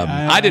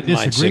 I didn't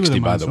mind 60,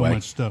 by the way. So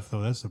much stuff,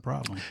 though. That's the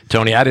problem.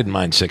 Tony, I didn't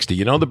mind 60.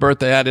 You know, the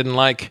birthday I didn't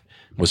like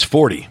was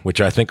 40, which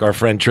I think our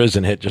friend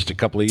Tristan hit just a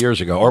couple of years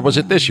ago. Or was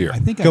it this year? I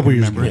think a couple I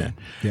years remember ago.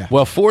 it. Yeah.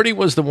 Well, 40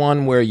 was the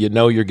one where you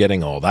know you're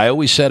getting old. I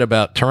always said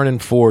about turning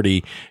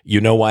 40,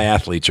 you know why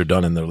athletes are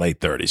done in their late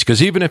 30s.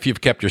 Because even if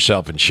you've kept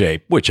yourself in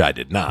shape, which I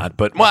did not,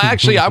 but well,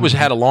 actually, I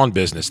had a lawn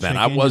business then.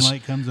 Check engine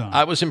light comes on.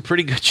 I was in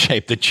pretty good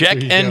shape. The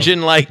check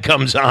engine light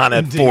comes on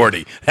at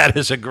 40. That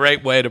is a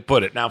great way to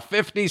put it. Now,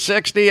 50,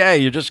 60, hey,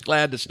 you're just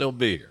glad to still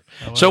be here.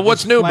 Well, So it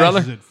what's just new, flashes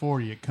brother? At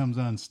 40, it comes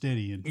on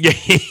steady. And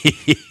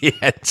Yeah,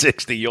 at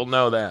 60, you'll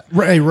know that.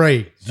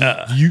 Ray,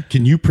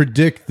 can you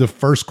predict the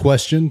first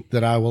question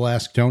that I will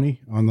ask Tony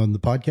on the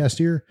podcast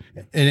here?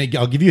 And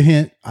I'll give you a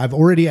hint. I've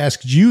already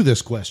asked you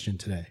this question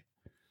today.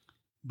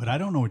 But I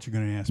don't know what you're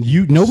going to ask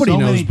me. Nobody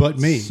knows but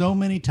me. So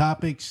many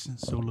topics,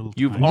 so little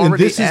You've time.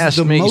 already this is asked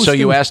the me, most so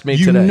you asked me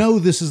you today. You know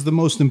this is the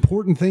most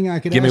important thing I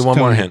could Give ask me one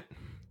more Tony.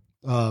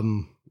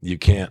 hint. You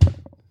can't.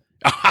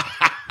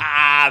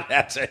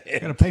 That's a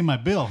hint. Got to pay my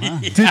bill, huh?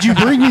 Did you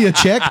bring me a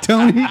check,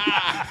 Tony?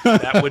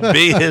 That would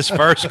be his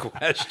first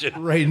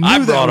question. Ray knew I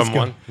that brought was him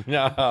one.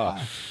 No.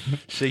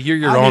 See, you're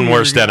your I own knew you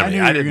worst were enemy.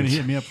 I I knew you were going didn't. to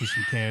hit me up for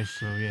some cash,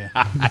 so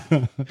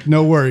yeah.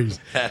 No worries.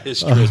 That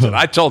is Tristan.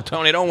 I told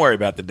Tony, don't worry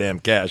about the damn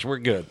cash. We're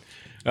good.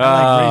 I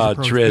like Ray's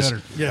approach Tris.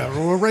 better. Yeah,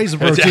 well, Ray's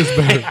approach is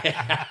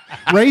better.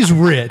 Ray's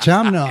rich.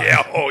 I'm not.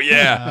 Yeah, oh, I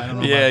yeah. don't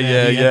know Yeah, about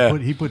yeah, that. yeah.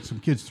 He put some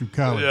kids through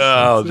college.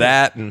 Oh,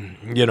 that,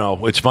 and, you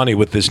know, it's funny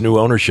with this new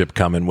ownership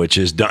coming, which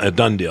is a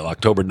done deal.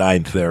 October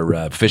 9th, they're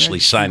officially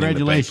signing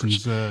the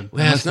papers. Congratulations.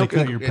 Well, Unless no they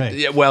cut your pay.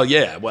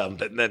 Yeah, well,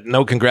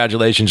 no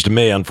congratulations to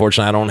me.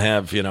 Unfortunately, I don't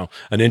have,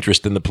 an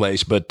interest in the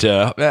place, but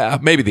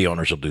maybe the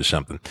owners will do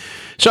something.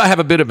 So I have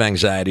a bit of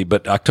anxiety,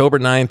 but October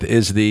 9th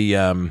is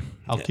the...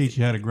 I'll teach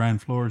you how to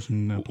grind floors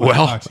and play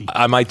well, epoxy.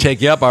 I might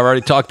take you up. I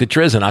already talked to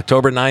Tristan.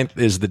 October 9th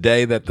is the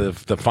day that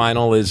the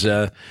final is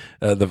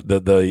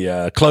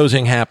the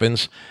closing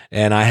happens.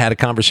 And I had a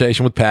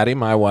conversation with Patty,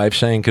 my wife,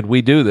 saying, could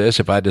we do this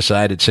if I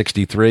decide at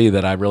 63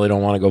 that I really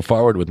don't want to go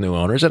forward with new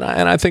owners? And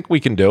I think we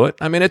can do it.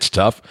 I mean, it's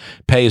tough.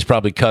 Pay is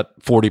probably cut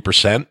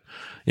 40%.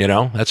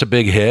 That's a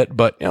big hit,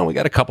 but, we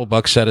got a couple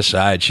bucks set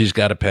aside. She's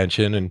got a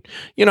pension. And,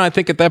 I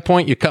think at that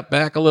point you cut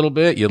back a little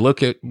bit. You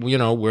look at,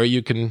 where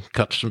you can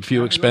cut some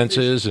few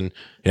expenses and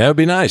it'd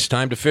be nice.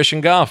 Time to fish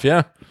and golf.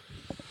 Yeah.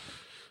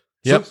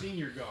 Yep.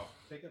 Senior golf.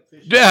 Take up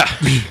fishing. Yeah.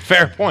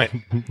 Fair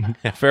point.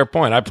 Yeah, fair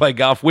point. I play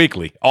golf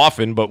weekly,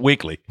 often, but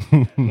weekly.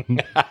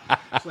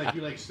 It's like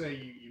you say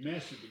you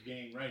mastered the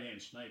game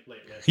right-hand snipe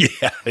late last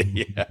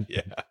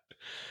Yeah.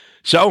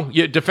 So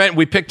you defend.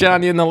 We picked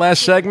on you in the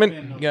last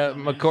segment,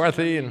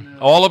 McCarthy and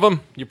all of them.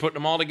 You're putting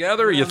them all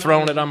together, or you're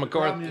throwing it on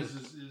McCarthy? The problem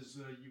is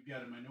you've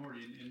got a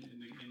minority, and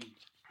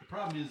the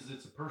problem is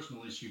it's a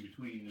personal issue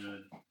between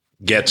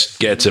Getz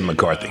and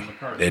McCarthy.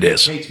 It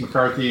is. Hates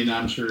McCarthy, and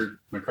I'm sure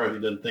McCarthy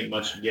doesn't think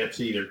much of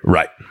Getz either.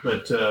 Right.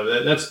 But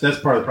that's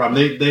part of the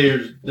problem.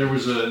 There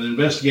was an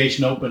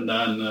investigation opened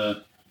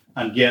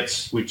on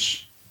Getz,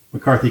 which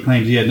McCarthy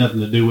claims he had nothing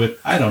to do with.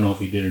 I don't know if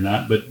he did or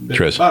not, but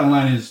the bottom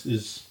line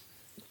is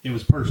it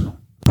was personal.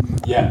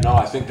 Yeah, no,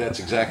 I think that's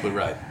exactly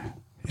right.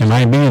 Am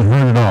I being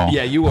heard at all?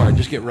 Yeah, you are.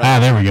 Just get right.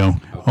 There we go.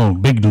 Okay. Oh,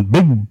 big.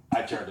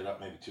 I turned it up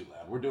maybe too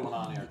loud. We're doing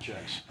on-air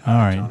checks. All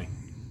right. Tony.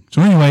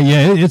 So anyway,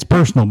 yeah, it's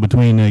personal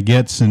between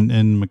Getz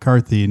and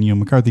McCarthy, and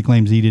McCarthy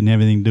claims he didn't have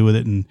anything to do with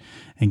it,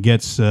 and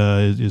Getz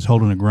is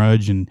holding a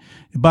grudge. And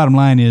the bottom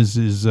line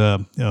is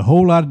a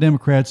whole lot of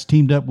Democrats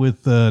teamed up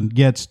with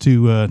Getz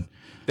to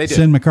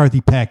send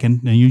McCarthy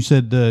packing. And you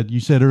said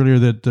earlier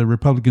that the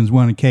Republicans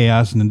wanted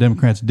chaos and the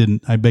Democrats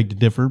didn't. I beg to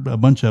differ. A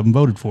bunch of them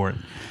voted for it.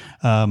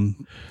 And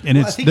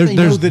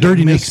there's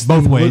dirtiness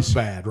both ways.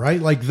 Look bad,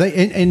 right? Like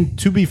and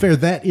to be fair,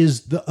 that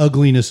is the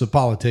ugliness of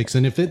politics.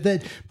 And if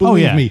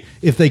believe me,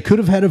 if they could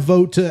have had a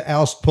vote to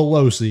oust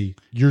Pelosi,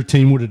 your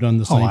team would have done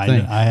the same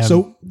thing. I have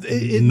so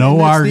no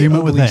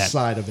argument with that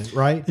side of it,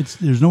 right?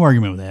 There's no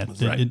argument with that.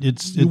 Right.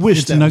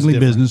 It's an ugly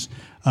business.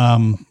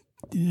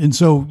 And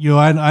so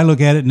I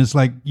look at it and it's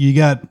like you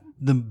got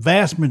the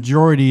vast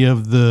majority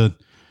of the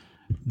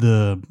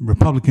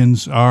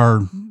Republicans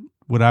are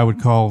what I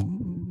would call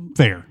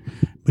fair,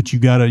 but you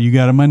got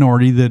a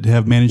minority that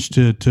have managed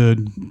to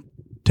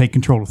take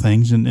control of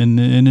things, and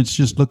it's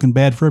just looking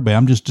bad for everybody.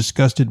 I'm just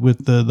disgusted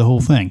with the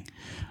whole thing.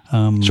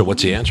 So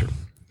what's the answer?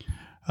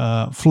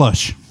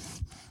 Flush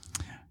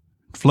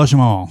them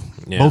all,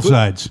 both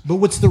sides. But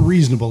what's the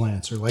reasonable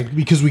answer? Like,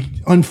 because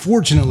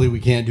unfortunately we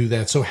can't do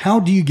that. So how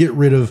do you get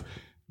rid of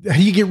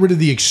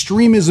the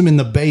extremism in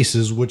the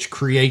bases, which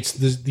creates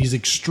these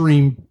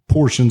extreme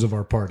portions of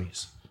our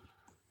parties?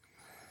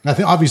 I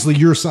think obviously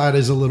your side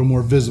is a little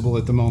more visible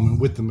at the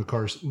moment with the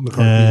McCarthy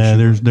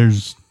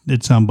issue.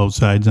 It's on both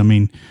sides. I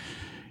mean,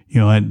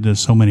 there's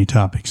so many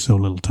topics, so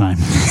little time.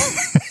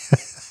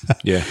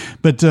 Yeah.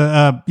 But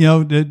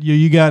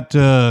you got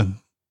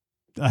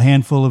a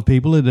handful of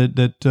people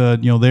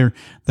that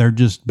they're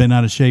just been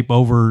out of shape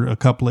over a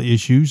couple of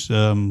issues.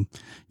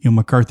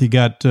 McCarthy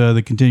got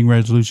the continuing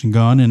resolution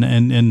gone,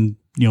 and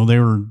they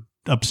were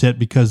upset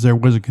because there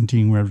was a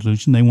continuing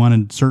resolution. They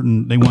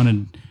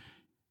wanted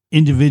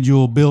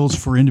individual bills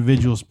for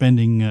individual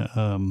spending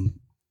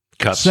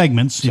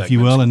segments, if you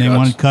will, and they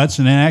wanted cuts,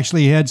 and they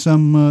actually had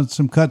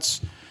some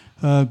cuts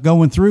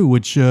going through,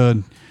 which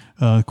of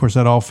course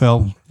that all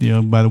fell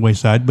by the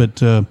wayside.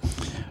 But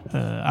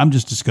I'm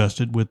just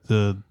disgusted with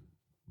the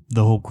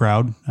whole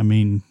crowd. I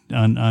mean,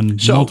 on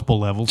multiple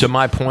levels. To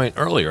my point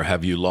earlier,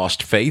 have you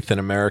lost faith in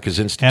America's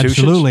institutions?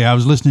 Absolutely. I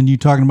was listening to you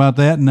talking about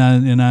that,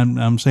 and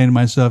I'm saying to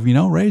myself,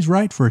 Ray's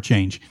right for a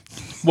change.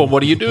 Well, what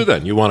do you do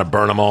then? You want to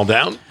burn them all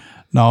down?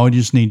 No, you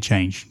just need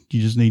change.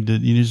 You just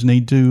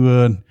need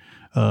to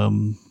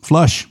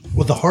flush.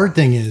 Well, the hard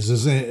thing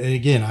is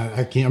again,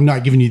 I'm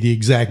not giving you the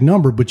exact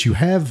number, but you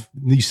have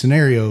these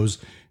scenarios.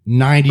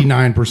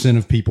 99%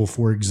 of people,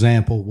 for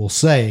example, will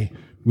say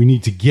we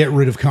need to get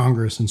rid of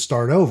Congress and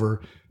start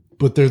over,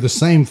 but they're the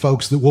same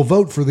folks that will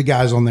vote for the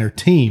guys on their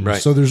team.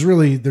 Right. So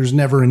there's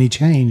never any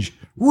change.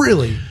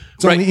 Really,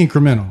 it's only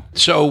incremental.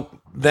 So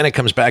then it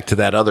comes back to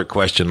that other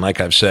question.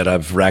 Like I've said,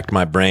 I've racked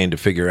my brain to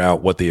figure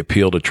out what the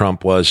appeal to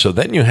Trump was. So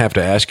then you have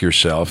to ask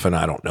yourself, and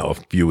I don't know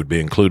if you would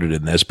be included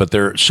in this, but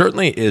there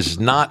certainly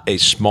is not a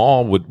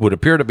small, would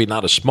appear to be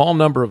not a small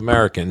number of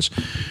Americans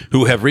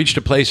who have reached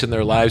a place in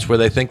their lives where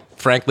they think,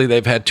 frankly,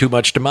 they've had too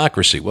much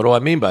democracy. What do I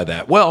mean by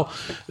that? Well,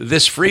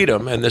 this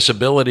freedom and this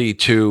ability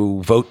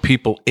to vote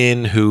people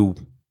in who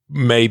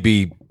may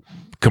be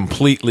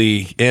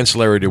completely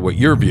ancillary to what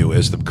your view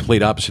is, the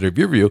complete opposite of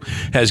your view,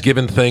 has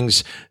given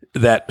things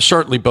that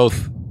certainly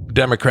both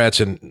Democrats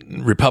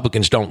and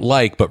Republicans don't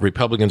like, but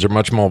Republicans are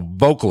much more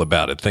vocal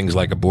about it. Things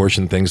like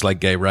abortion, things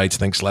like gay rights,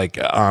 things like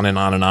on and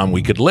on and on.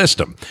 We could list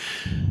them.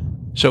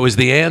 So is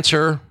the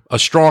answer a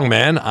strong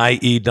man,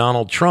 i.e.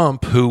 Donald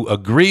Trump, who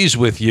agrees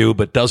with you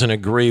but doesn't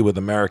agree with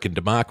American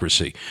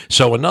democracy?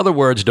 So in other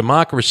words,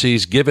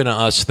 democracy's given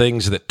us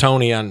things that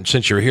Tony, and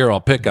since you're here, I'll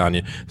pick on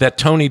you, that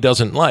Tony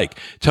doesn't like.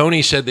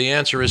 Tony said the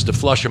answer is to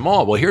flush them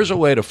all. Well, here's a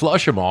way to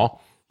flush them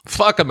all.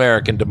 Fuck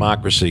American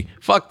democracy.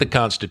 Fuck the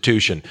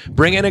Constitution.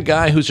 Bring in a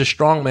guy who's a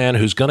strong man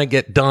who's going to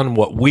get done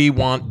what we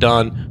want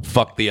done.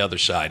 Fuck the other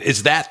side.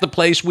 Is that the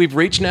place we've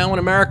reached now in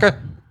America?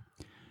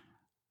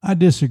 I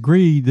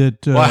disagree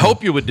that... well, I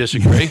hope you would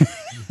disagree,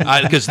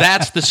 because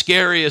that's the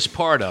scariest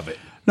part of it.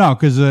 No,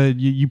 because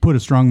you put a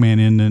strong man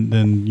in, and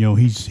then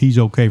he's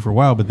okay for a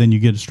while, but then you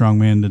get a strong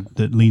man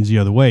that leans the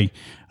other way.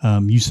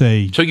 You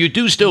say... So you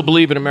do still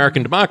believe in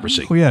American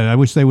democracy? Oh, yeah. I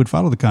wish they would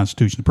follow the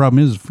Constitution. The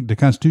problem is the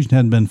Constitution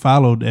hadn't been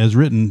followed as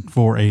written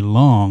for a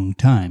long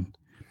time.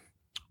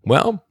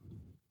 Well,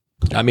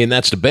 I mean,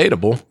 that's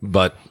debatable,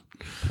 but,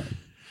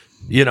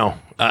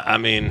 I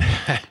mean...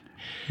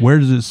 Where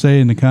does it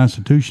say in the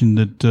Constitution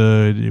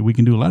that we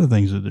can do a lot of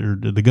things, or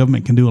the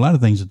government can do a lot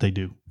of things that they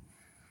do?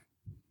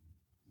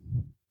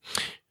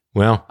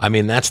 Well, I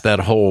mean, that's that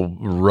whole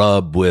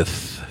rub with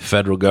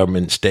federal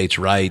government, states'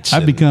 rights.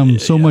 I've become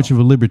so much of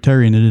a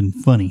libertarian, it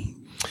isn't funny.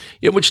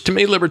 Yeah, which to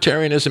me,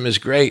 libertarianism is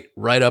great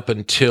right up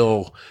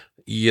until,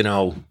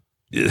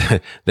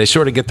 they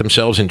sort of get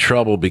themselves in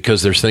trouble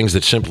because there's things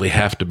that simply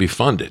have to be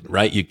funded,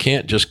 right? You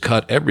can't just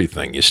cut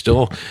everything. You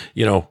still,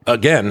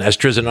 again, as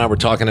Triz and I were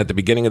talking at the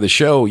beginning of the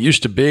show,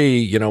 used to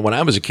be, when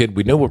I was a kid,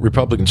 we knew what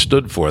Republicans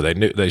stood for.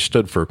 They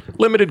stood for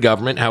limited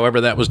government, however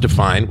that was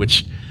defined,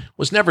 which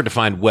was never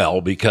defined well,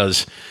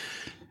 because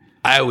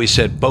I always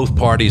said both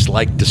parties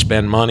like to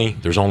spend money.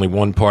 There's only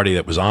one party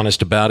that was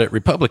honest about it.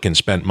 Republicans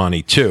spent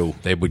money too.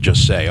 They would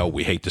just say, "Oh,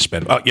 we hate to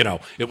spend."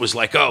 It was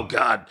like, "Oh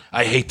God,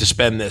 I hate to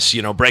spend this.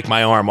 Break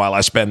my arm while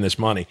I spend this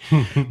money."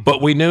 But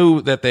we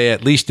knew that they,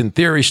 at least in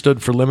theory,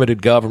 stood for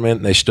limited government,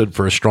 and they stood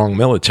for a strong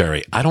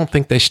military. I don't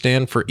think they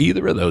stand for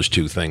either of those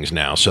two things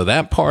now. So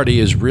that party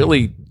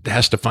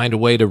has to find a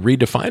way to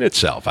redefine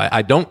itself.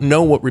 I don't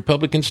know what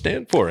Republicans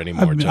stand for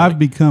anymore. I've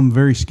become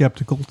very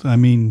skeptical. I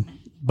mean,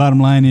 bottom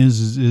line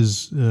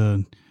is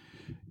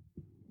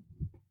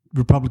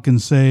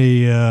Republicans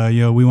say,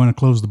 we want to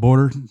close the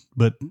border,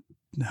 but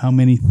how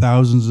many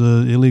thousands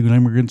of illegal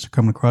immigrants are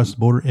coming across the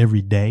border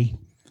every day?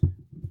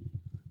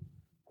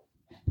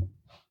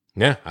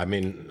 Yeah, I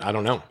mean, I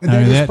don't know.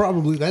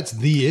 And that's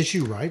the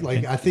issue, right?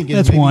 Like, I think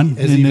that's one.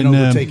 As even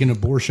overtaking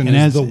abortion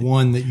is the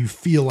one that you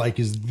feel like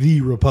is the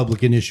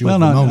Republican issue at the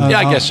moment. Yeah,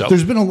 I guess so.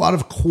 There's been a lot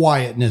of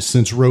quietness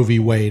since Roe v.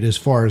 Wade as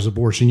far as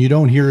abortion. You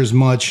don't hear as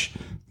much,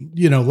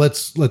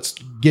 let's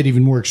get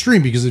even more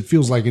extreme because it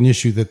feels like an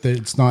issue that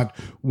it's not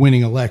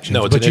winning elections.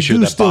 No, it's an issue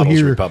that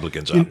bottles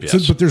Republicans up,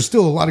 yes. But there's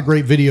still a lot of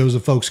great videos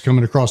of folks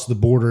coming across the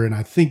border, and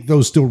I think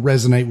those still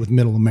resonate with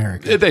middle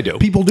America. They do.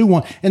 People do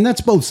want, and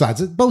that's both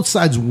sides. Both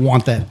sides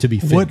want that to be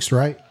fixed,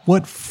 right?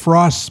 What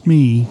frosts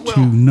me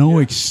to no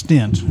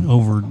extent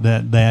over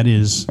that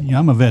is,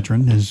 I'm a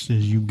veteran, as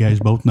you guys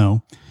both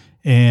know,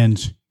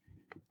 and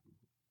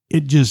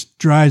it just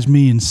drives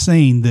me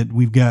insane that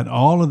we've got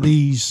all of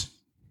these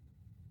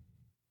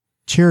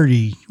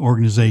charity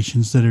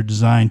organizations that are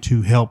designed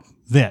to help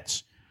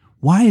vets.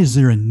 Why is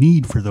there a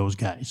need for those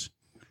guys?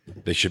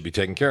 They should be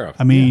taken care of.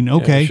 I mean,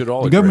 okay,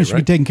 the government should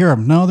be taking care of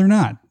them. No, they're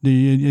not.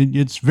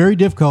 It's very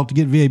difficult to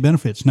get VA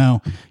benefits.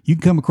 Now, you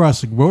can come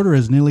across the border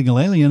as an illegal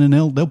alien,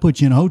 and they'll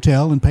put you in a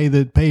hotel and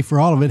pay for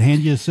all of it,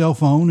 hand you a cell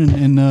phone,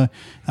 and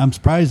I'm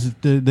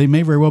surprised that they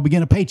may very well be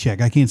getting a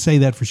paycheck. I can't say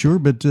that for sure,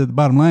 but the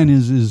bottom line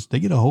is they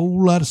get a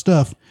whole lot of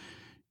stuff.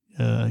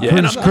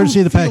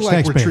 Courtesy of the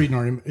taxpayer. We're treating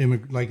our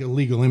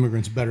illegal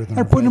immigrants better than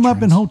they're putting them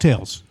up in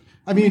hotels.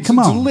 I mean, it's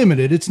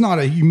limited. It's not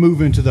you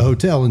move into the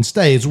hotel and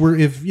stay. It's where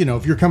if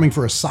you're coming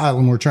for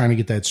asylum, we're trying to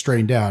get that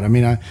straightened out. I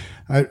mean,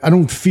 I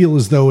don't feel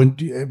as though,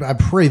 and I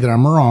pray that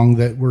I'm wrong,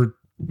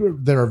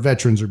 that our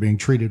veterans are being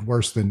treated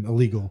worse than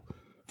illegal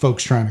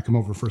folks trying to come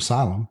over for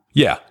asylum.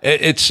 Yeah,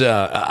 it's.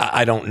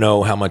 I don't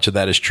know how much of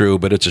that is true,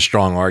 but it's a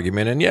strong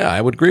argument, and yeah,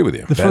 I would agree with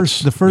you. The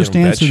first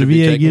answer the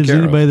VA gives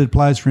anybody that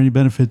applies for any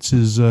benefits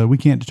is we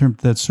can't determine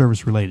if that's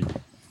service related.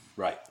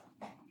 Right.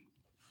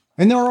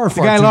 And there are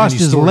the guy lost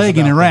his leg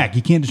in Iraq.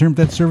 You can't determine if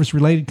that's service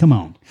related. Come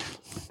on.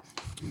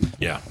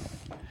 Yeah.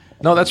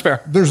 No, that's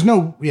fair. There's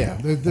no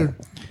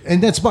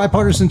and that's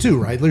bipartisan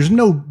too, right? There's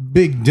no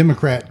big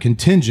Democrat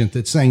contingent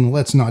that's saying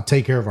let's not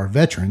take care of our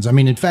veterans. I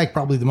mean, in fact,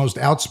 probably the most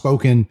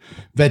outspoken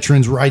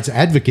veterans rights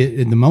advocate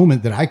in the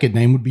moment that I could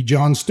name would be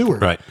Jon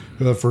Stewart, right?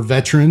 For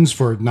veterans,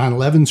 for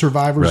 9/11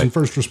 survivors and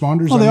first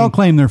responders. Well, they all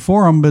claim they're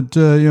for them, but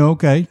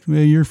okay,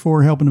 you're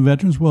for helping the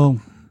veterans.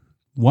 Well,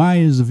 why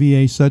is the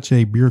VA such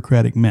a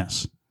bureaucratic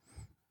mess?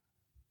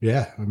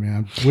 Yeah, I mean,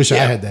 I wish I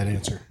had that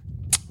answer.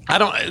 I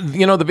don't,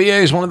 the VA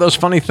is one of those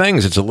funny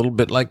things. It's a little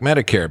bit like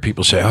Medicare.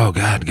 People say, oh,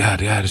 God,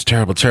 it's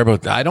terrible, terrible.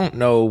 I don't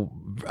know.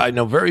 I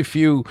know very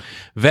few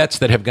vets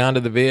that have gone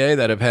to the VA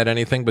that have had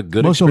anything but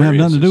good experiences. Most of them have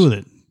nothing to do with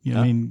it.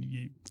 I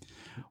mean,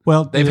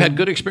 well, they've had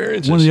good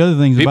experiences. One of the other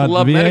things People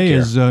about the VA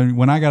Medicare. is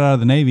when I got out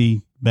of the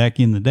Navy back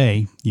in the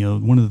day,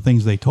 one of the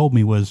things they told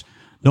me was,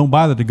 don't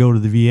bother to go to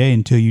the VA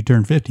until you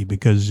turn 50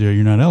 because you're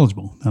not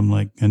eligible. I'm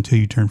like, until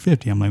you turn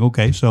 50. I'm like,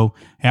 okay. So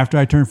after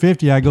I turn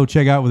 50, I go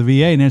check out with the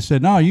VA, and they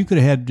said, no, you could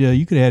have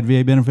had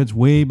VA benefits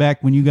way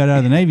back when you got out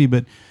of the Navy,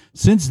 but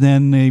since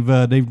then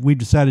we've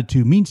decided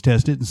to means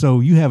test it, and so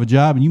you have a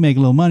job and you make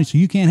a little money, so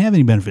you can't have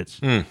any benefits.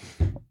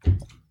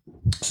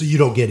 So you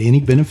don't get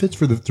any benefits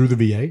through the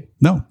VA?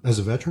 No, as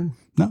a veteran?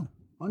 No,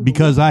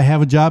 because I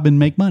have a job and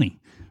make money.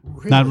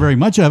 Really? Not very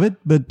much of it,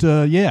 but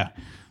yeah.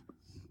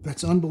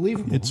 That's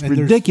unbelievable. It's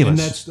ridiculous. And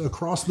that's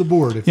across the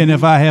board.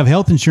 If I have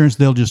health insurance,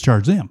 they'll just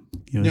charge them.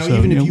 Now,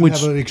 even if you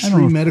have an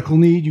extreme medical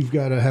need, you've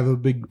got to have a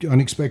big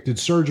unexpected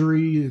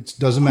surgery. It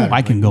doesn't matter.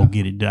 I can go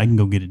get it. I can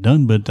go get it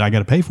done, but I got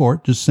to pay for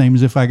it. Just the same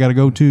as if I got to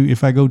go to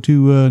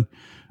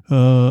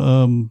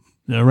a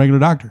regular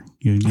doctor.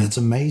 That's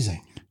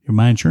amazing.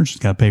 My insurance has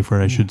got to pay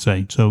for it, I should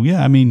say. So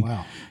yeah, I mean,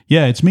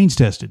 yeah, it's means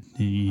tested.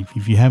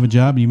 If you have a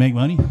job and you make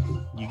money,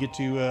 you get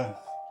to.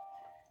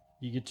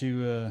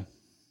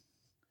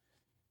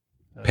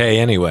 Pay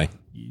anyway.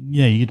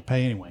 Yeah, you get to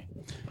pay anyway.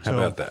 How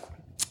about that?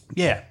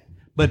 Yeah.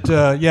 But,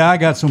 I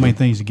got so many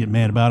things to get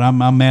mad about.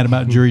 I'm mad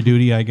about jury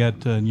duty. I got,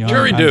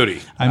 jury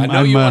duty. I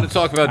know you want to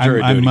talk about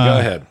jury duty. Go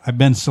ahead. I've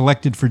been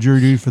selected for jury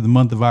duty for the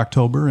month of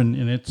October, and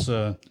it's...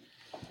 Oh,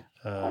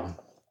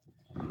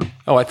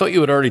 I thought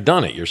you had already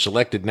done it. You're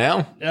selected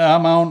now? Yeah,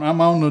 I'm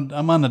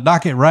on the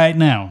docket right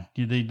now.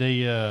 What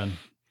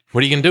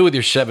are you going to do with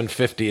your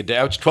 $7.50 a day?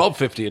 Oh, it's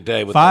 $12.50 a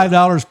day. With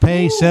 $5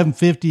 pay,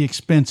 $7.50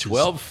 expenses.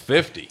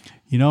 $12.50.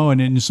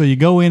 And so you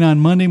go in on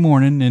Monday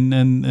morning,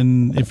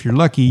 and if you're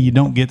lucky, you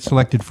don't get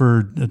selected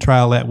for a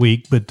trial that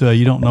week, but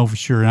you don't know for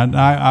sure. And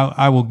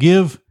I will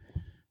give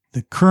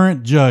the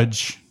current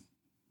Judge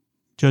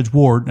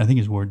Ward, I think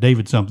it's Ward,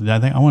 David something.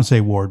 I want to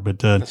say Ward, but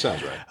that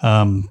sounds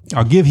right.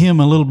 I'll give him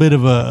a little bit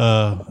of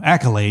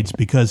accolades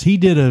because he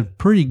did a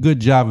pretty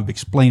good job of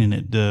explaining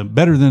it,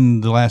 better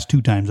than the last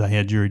two times I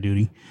had jury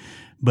duty.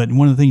 But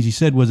one of the things he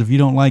said was, if you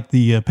don't like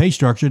the pay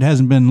structure, it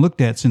hasn't been looked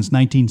at since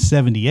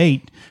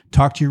 1978.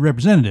 Talk to your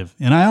representative.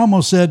 And I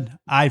almost said,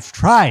 I've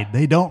tried.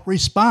 They don't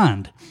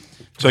respond.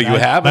 So you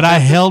have? But I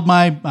held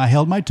my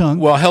tongue.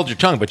 Well, held your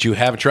tongue, but you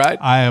have tried?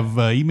 I have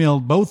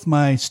emailed both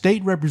my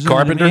state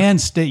representative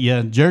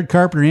Carpenter? Jared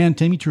Carpenter and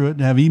Timmy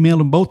Truitt. I've emailed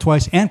them both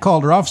twice and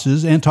called their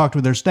offices and talked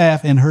with their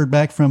staff and heard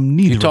back from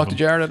neither of them. You talk to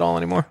Jared at all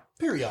anymore?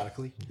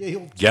 Periodically. Yeah,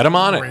 he'll Get him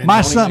on it.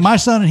 My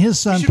son and his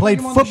son should played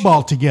bring him on the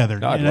football show. together.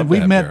 I'd And love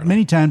we've that, met apparently.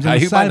 many times on the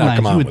He might not sidelines.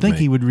 come on You would with think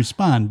me. he would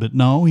respond, but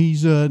no,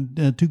 he's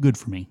too good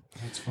for me.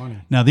 That's funny.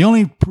 Now, the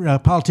only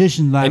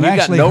politician that And I've you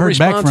got actually no heard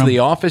back response. from, The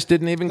office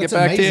didn't even That's get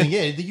back amazing. to you.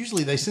 Yeah,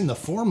 usually they send the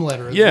form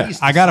letter. At Yeah.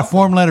 least I got a something.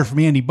 form letter from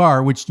Andy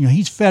Barr, which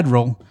he's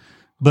federal,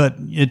 but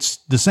it's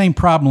the same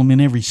problem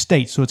in every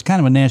state, so it's kind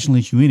of a national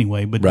issue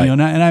anyway. But Right.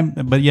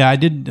 I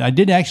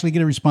did actually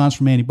get a response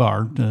from Andy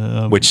Barr,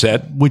 Which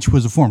said? which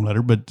was a form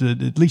letter, but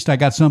at least I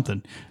got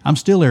something. I'm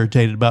still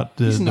irritated about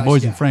He's a the nice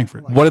boys guy. in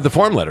Frankfurt. What did the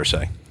form letter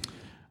say?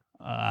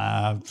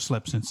 I've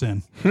slept since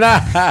then.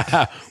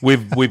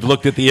 We've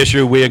looked at the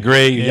issue. We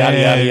agree. Yada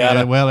yada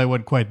yada. Well, it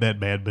wasn't quite that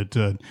bad, but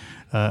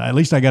at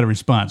least I got a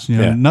response.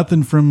 Yeah.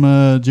 Nothing from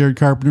Jared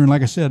Carpenter. And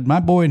like I said,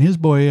 my boy and his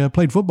boy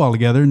played football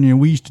together, and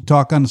we used to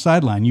talk on the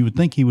sideline. You would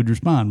think he would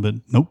respond, but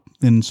nope.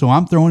 And so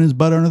I'm throwing his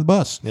butt under the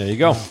bus. There you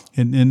go.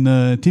 And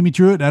Timmy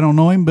Truitt, I don't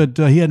know him, but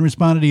he hadn't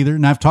responded either.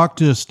 And I've talked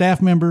to a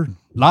staff member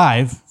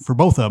live for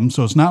both of them,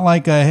 so it's not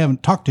like I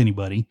haven't talked to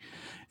anybody.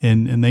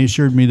 And they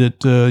assured me that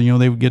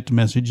they would get the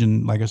message,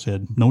 and like I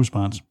said, no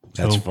response.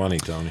 That's So, funny,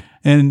 Tony.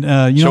 and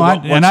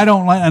I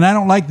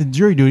don't like the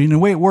jury duty. And the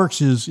way it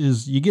works is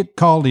you get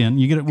called in,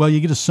 you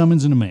get a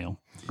summons in the mail,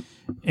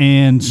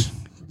 and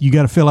you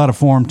got to fill out a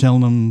form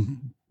telling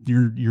them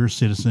you're a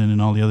citizen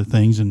and all the other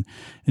things, and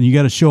you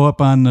got to show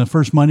up on the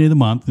first Monday of the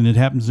month, and it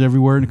happens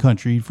everywhere in the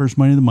country, first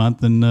Monday of the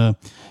month. And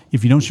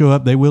if you don't show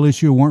up, they will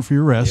issue a warrant for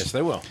your arrest. Yes,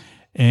 they will.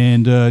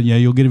 And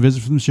you'll get a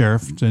visit from the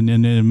sheriff, and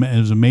it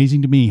was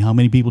amazing to me how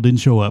many people didn't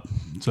show up.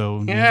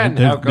 So Yeah, and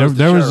how goes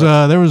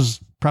the there was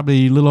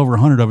probably a little over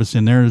 100 of us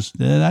in there.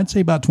 I'd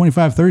say about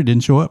 25, 30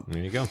 didn't show up.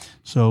 There you go.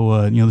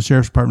 So the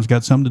sheriff's department's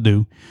got something to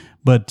do,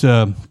 but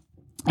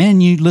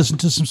and you listen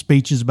to some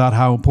speeches about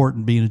how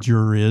important being a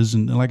juror is,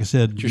 and like I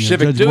said, It's your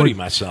civic Judge duty, Ward,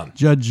 my son.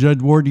 Judge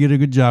Ward, you get a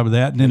good job of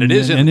that, And it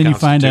is in and the then you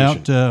find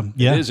out, Constitution.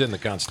 yeah, It is in the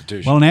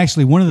Constitution. well, and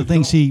actually, one of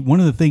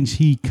the things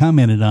he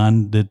commented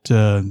on that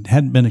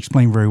hadn't been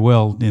explained very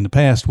well in the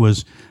past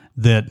was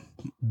that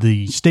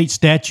the state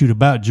statute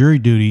about jury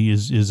duty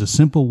is a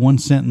simple one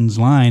sentence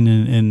line,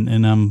 and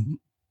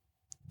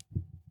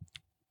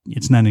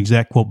it's not an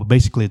exact quote, but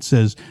basically it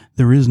says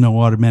there is no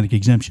automatic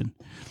exemption.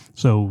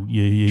 So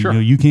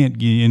Sure. you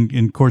can't.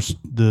 And of course,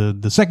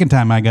 the second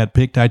time I got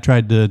picked, I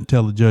tried to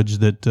tell the judge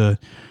that I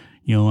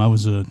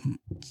was a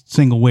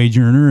single wage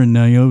earner, and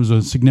it was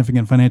a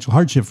significant financial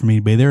hardship for me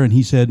to be there. And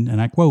he said,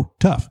 and I quote,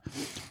 "tough."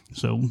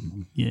 So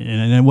yeah,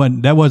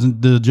 and that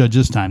wasn't the judge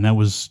this time. That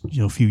was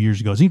a few years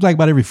ago. It seems like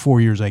about every 4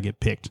 years I get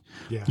picked.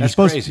 Yeah, That's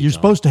crazy, You're John.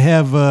 supposed to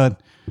have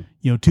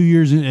 2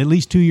 years, at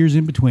least 2 years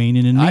in between.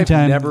 And in the I've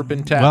meantime, never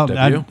been tapped,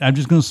 have you? I'm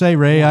just going to say,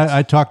 Ray,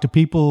 I talk to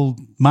people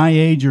my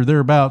age or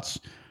thereabouts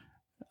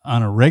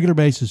on a regular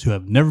basis who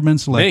have never been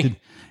selected. Me.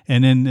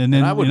 And then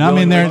I would I'm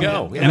in there,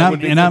 willingly go. Yeah, and that I'm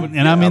would be- and I'm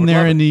and I'm I in would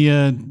there love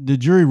in the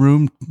jury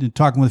room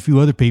talking with a few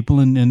other people,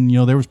 and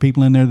there was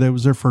people in there that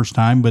was their first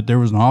time, but there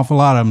was an awful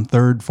lot of them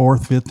third,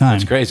 fourth, fifth time.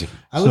 It's crazy.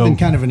 I live in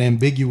kind of an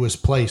ambiguous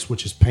place,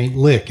 which is Paint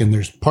Lick, and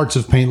there's parts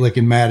of Paint Lick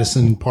in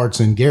Madison, parts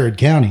in Garrett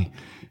County,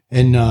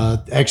 and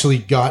actually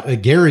got a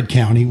Garrett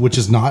County, which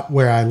is not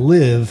where I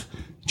live,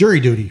 jury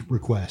duty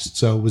request.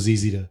 So it was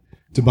easy to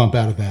bump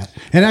out of that.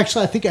 And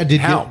actually, I think I did.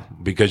 How?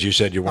 Because you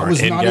said you I weren't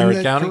was in not Garrett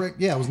in that County?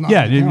 correct. Yeah, I was not.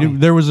 Yeah, in the county.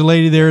 there was a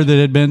lady there that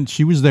had been.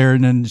 She was there,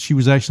 and then she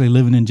was actually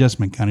living in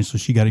Jessamine County, so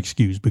she got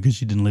excused because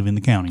she didn't live in the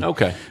county.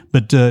 Okay.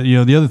 But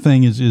the other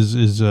thing is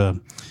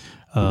shoot,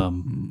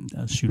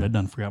 I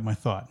done forgot my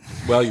thought.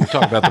 Well, you were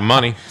talking about the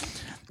money.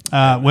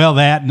 Well,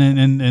 that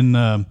and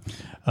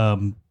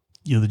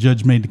the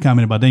judge made the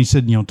comment about that. He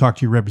said, talk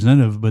to your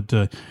representative, but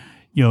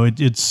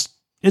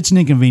it's an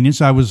inconvenience.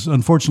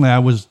 Fortunately, I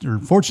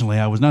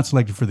was not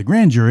selected for the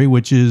grand jury,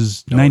 which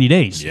is 90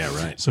 days. Yeah,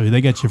 right. So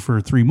they got you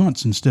for 3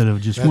 months instead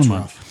of just 1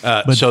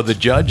 month. So the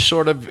judge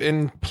sort of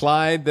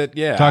implied that,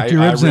 Talk to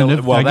your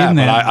representative. I give him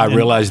that. I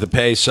realize the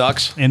pay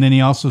sucks. And then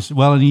he also,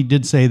 and he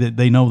did say that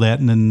they know that,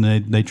 and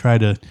then they try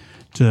to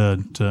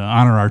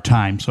honor our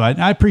time. So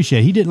I appreciate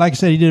it. He did, like I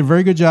said, he did a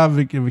very good job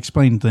of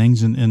explaining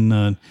things. And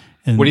What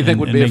do you think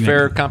would be a making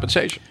fair it-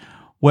 compensation?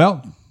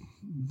 Well,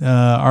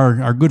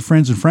 our good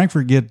friends in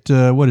Frankfurt get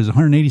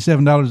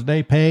 $187 a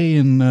day pay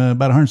and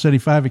about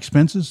 175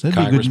 expenses. That'd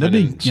be good.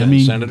 Congressmen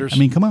and senators? I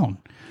mean, come on.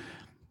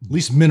 At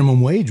least minimum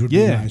wage would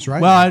be nice,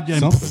 right? Well,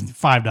 Something.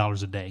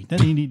 $5 a day.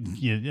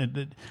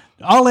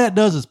 All that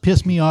does is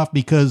piss me off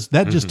because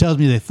that just tells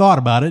me they thought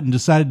about it and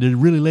decided to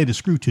really lay the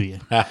screw to you.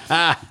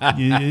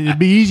 It'd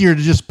be easier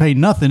to just pay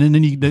nothing, and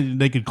then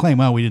they could claim,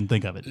 "Oh, we didn't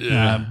think of it."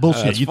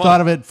 Bullshit. That's You funny.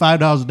 thought of it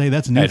 $5 a day.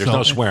 That's an Hey, insult. there's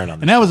no swearing on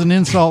this. And that was an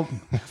insult.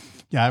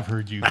 Yeah, I've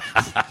heard you.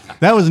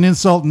 That was an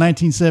insult in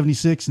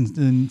 1976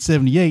 and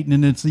 78, and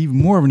then it's even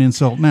more of an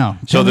insult now.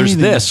 So Tell me there's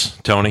anything. this,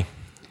 Tony.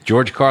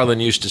 George Carlin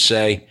used to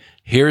say,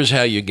 here's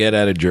how you get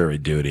out of jury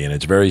duty. And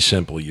it's very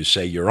simple. You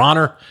say, Your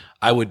Honor,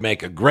 I would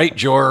make a great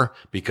juror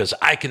because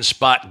I can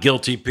spot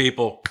guilty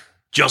people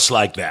just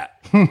like that.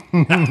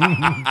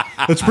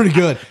 That's pretty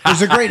good.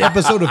 There's a great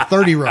episode of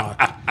 30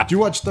 Rock. you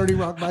watch 30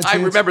 Rock by chance? I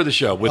remember the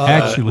show with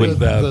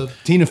the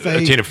Tina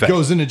Fey. Tina Fey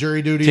goes into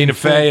jury duty. Tina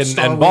Fey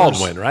and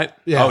Baldwin, right?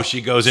 Yeah. Oh,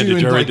 she goes into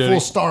jury duty. Full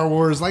Star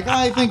Wars. Like,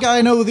 I think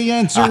I know the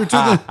answer to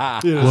the.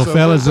 Well, so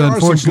fellas, there are some good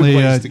unfortunately,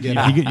 ways to get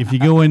out. if you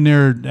go in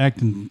there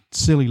acting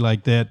silly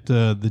like that,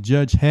 the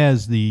judge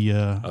has the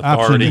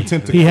Authority.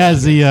 option. He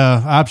has the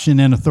option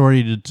and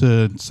authority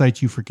to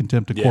cite you for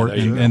contempt of court, there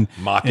you go. and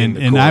Mocking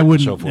the and court I and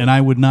wouldn't, so forth. and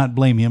I would not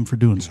blame him for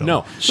doing so.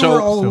 No. So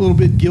we're all a little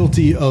bit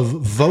guilty of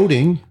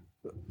voting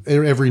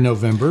every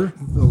November,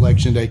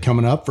 election day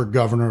coming up for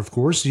governor, of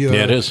course. Yeah,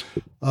 it is.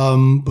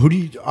 Who do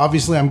you?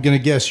 Obviously, I'm going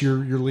to guess you're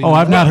leading. Oh,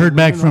 I've not heard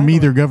back from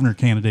either governor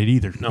candidate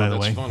either. No, by the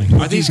that's way, funny.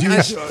 Are these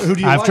guys? Who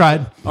do you? I've like?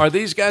 tried. Are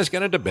these guys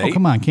going to debate? Oh,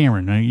 come on,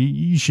 Cameron.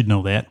 You should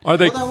know that. Are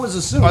they? Well, that was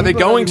assumed, Are they but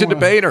I going to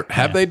didn't wanna- debate, or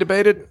have they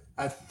debated?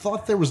 I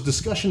thought there was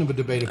discussion of a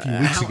debate a few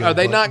weeks ago. Are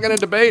they but- not going to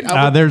debate?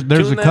 I would There's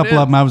tune a that couple in.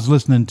 of them. I was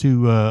listening to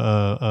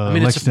mean,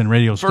 it's Lexington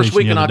radio first station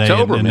week the in other day,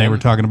 October, and they man. were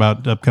talking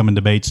about upcoming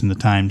debates in the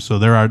Times. So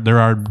there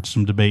are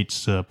some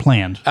debates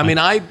planned. I mean,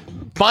 I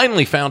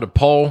finally found a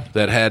poll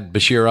that had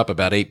Bashir up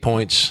about 8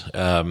 points,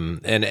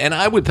 and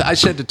I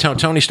said to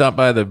Tony stopped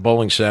by the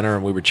bowling center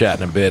and we were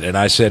chatting a bit, and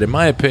I said, in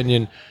my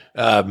opinion,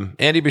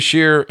 Andy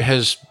Bashir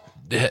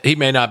he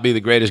may not be the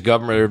greatest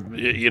governor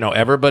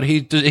ever, but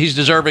he's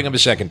deserving of a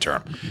second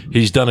term.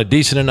 He's done a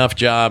decent enough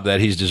job that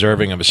he's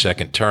deserving of a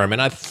second term,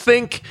 and I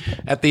think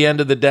at the end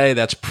of the day,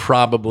 that's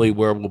probably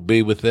where we'll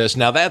be with this.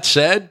 Now that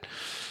said,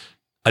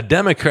 a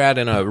Democrat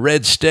in a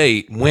red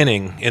state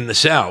winning in the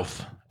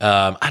South.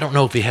 I don't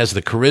know if he has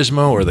the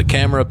charisma or the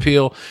camera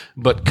appeal,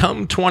 but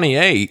come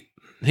 28,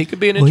 he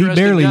could be an interesting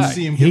barely guy.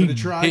 See him give it a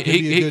try.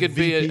 He could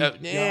be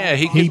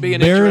he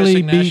an barely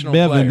interesting beat national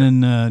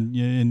Bevan, player.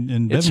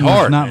 and It's Bevan was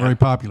hard, not man. very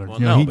popular. Well,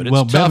 no, but it's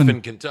tough Bevan in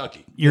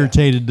Kentucky.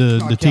 irritated the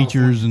California.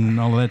 teachers and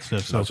all of that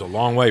stuff. So It's a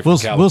long way from we'll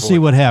California. see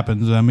what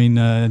happens. I mean,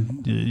 I'm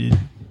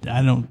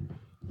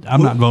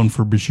not voting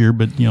for Bashir,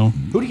 but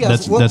Who do you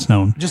guys? that's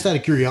known. Just out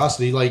of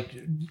curiosity, like,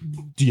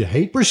 do you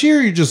hate Bashir?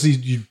 Or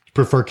you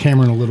prefer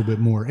Cameron a little bit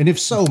more? And if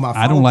so,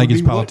 I don't like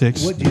his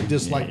politics. What do you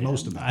dislike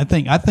most about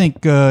him? I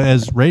think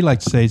as Ray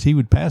likes to say, is he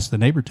would pass the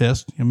neighbor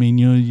test. I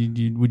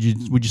mean, would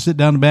you sit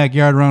down in the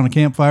backyard around a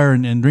campfire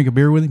and drink a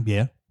beer with him?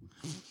 Yeah.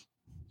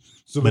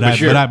 So, But I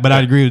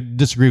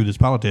disagree with his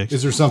politics.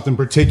 is there something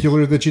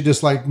particular that you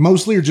dislike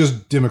mostly, or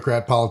just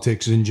Democrat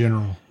politics in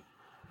general?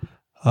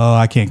 Oh,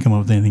 I can't come up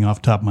with anything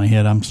off the top of my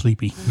head. I'm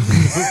sleepy.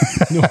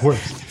 No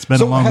worries. It's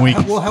been a long week.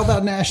 Well, how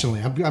about nationally?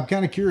 I'm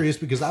kind of curious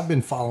because I've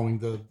been following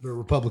the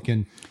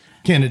Republican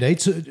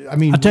candidates. I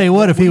mean, I'll tell you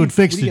what, if he would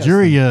fix what do the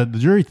you guys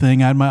think? jury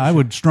thing, I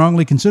would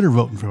strongly consider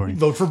voting for him.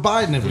 Vote for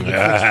Biden if we could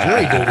fix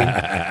jury duty.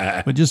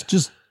 But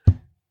just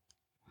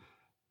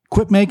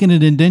quit making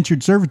it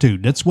indentured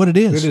servitude. That's what it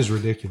is. It is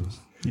ridiculous.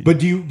 But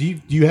do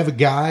you have a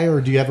guy or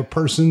do you have a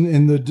person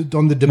on the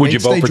debate Would you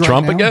vote stage for right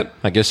Trump now? again?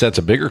 I guess that's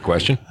a bigger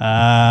question.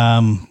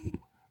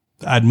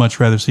 I'd much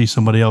rather see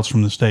somebody else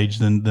from the stage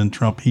than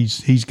Trump.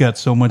 He's got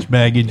so much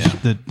baggage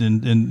that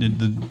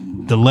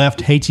and the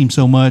left hates him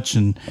so much,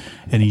 and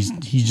he's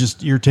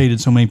just irritated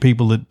so many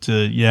people that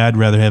I'd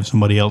rather have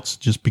somebody else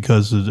just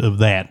because of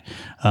that.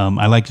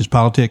 I like his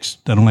politics.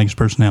 I don't like his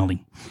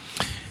personality.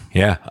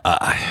 Yeah,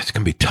 it's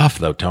going to be tough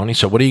though, Tony.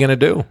 So what are you going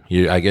to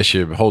do? I guess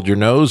you hold your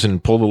nose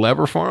and pull the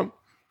lever for him.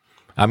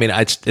 I mean,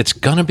 it's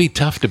going to be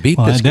tough to beat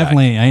this guy.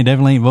 I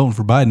definitely ain't voting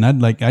for Biden.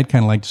 I'd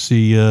kind of like to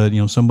see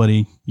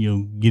somebody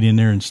get in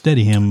there and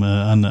steady him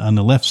on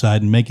the left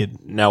side and make it.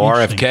 Now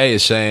RFK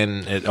is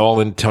saying all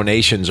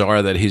intonations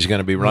are that he's going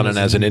to be running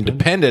as an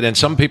independent, and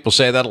some people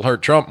say that'll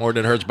hurt Trump more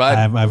than it hurts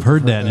Biden. I've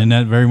heard that, and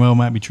that very well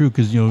might be true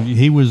because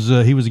he was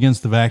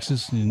against the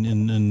vaxxas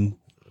and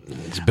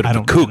It's a bit of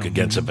a kook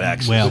against the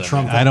vaccine. Well,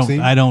 Trump I don't.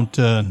 vaccine? I don't.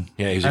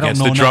 Yeah, he's I don't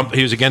against know the Trump. enough-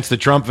 He was against the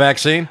Trump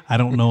vaccine. I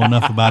don't know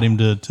enough about him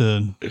to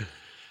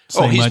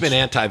say He's much. been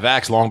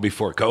anti-vax long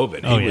before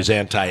COVID. He was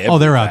anti. Oh,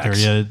 they're out there.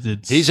 Yeah,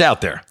 He's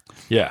out there.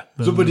 Yeah.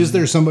 So, but is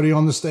there somebody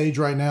on the stage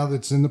right now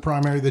that's in the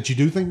primary that you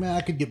do think, man,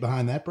 I could get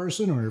behind that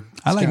person? Or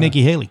I like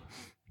Nikki Haley.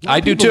 lot I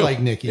of do people too. like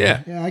Nikki.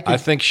 Yeah, Yeah, I I,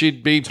 could- think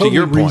she'd be Totally to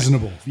your point.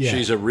 reasonable, yeah.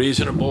 She's a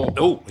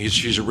reasonable.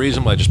 She's a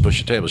reasonable. I just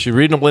pushed the table. She's a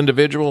reasonable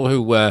individual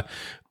who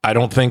I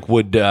don't think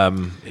would. I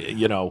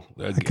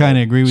I kind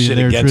of agree with you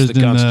there,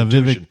 Tristan.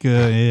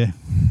 Vivek.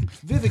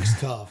 Vivek's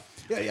tough.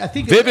 Yeah, I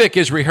think Vivek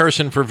is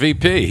rehearsing for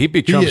VP. He'd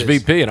be Trump's is.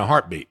 VP in a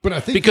heartbeat. But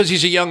I think- because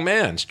he's a young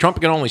man, Trump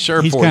can only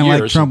serve He's 4 kind years.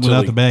 of like Trump until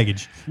without he- the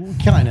baggage.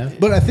 kind of.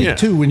 But I think Yeah.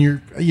 too, when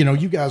you're,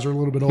 you guys are a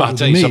little bit older I'll tell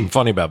than you me. something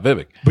funny about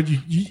Vivek. But you,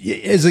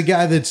 as a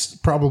guy that's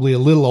probably a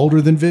little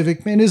older than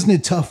Vivek, man, isn't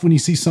it tough when you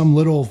see some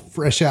little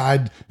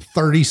fresh-eyed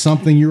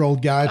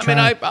 30-something-year-old guy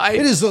trying?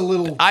 It is a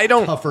little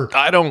tougher.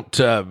 I'm not.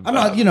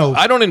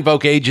 I don't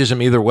invoke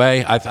ageism either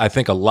way. I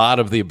think a lot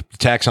of the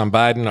attacks on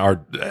Biden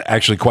are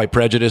actually quite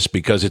prejudiced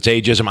because it's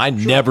ageism. I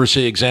never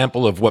see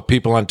example of what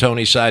people on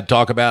Tony's side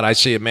talk about. I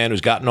see a man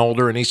who's gotten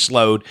older and he's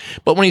slowed,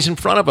 but when he's in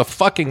front of a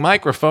fucking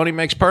microphone, he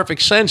makes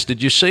perfect sense.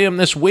 Did you see him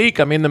this week?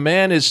 I mean, the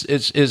man his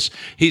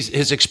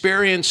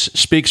experience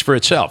speaks for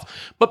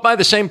itself. But by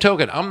the same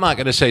token, I'm not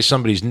going to say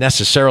somebody's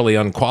necessarily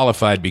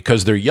unqualified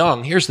because they're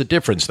young. Here's the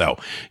difference, though.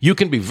 You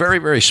can be very,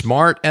 very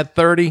smart at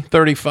 30,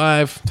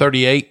 35,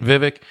 38,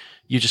 Vivek.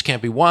 You just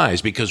can't be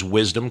wise because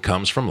wisdom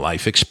comes from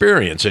life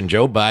experience, and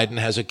Joe Biden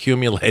has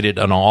accumulated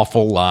an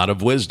awful lot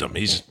of wisdom.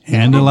 He's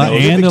a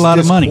lot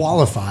of money.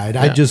 Qualified.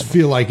 I just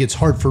feel like it's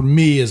hard for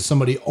me as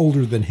somebody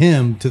older than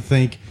him to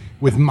think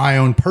with my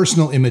own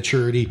personal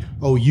immaturity,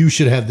 oh, you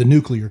should have the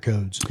nuclear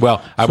codes.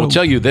 Well, I will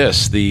tell you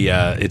this: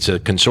 it's a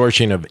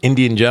consortium of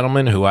Indian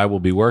gentlemen who I will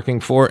be working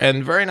for,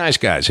 and very nice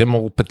guys.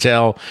 Himal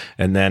Patel,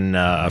 and then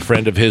a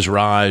friend of his,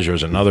 Raj.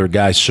 There's another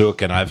guy,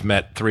 Suk, and I've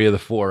met 3 of the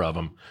 4 of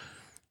them.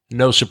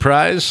 No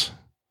surprise,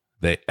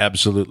 they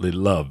absolutely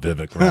love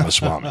Vivek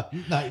Ramaswamy.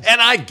 Nice. And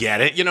I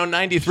get it.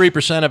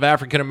 93% of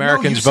African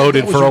Americans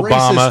voted for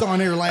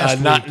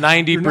Obama. Not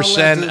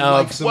 90%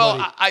 of.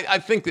 Well, I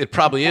think it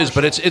probably is,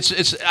 but it's.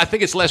 I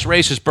think it's less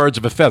racist birds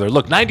of a feather.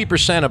 Look,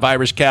 90% of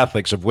Irish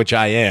Catholics, of which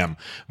I am,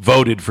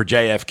 voted for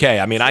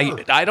JFK. I mean, sure.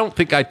 I don't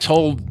think I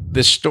told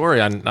this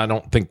story. I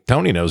don't think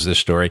Tony knows this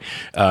story.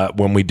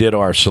 When we did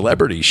our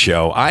celebrity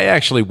show, I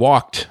actually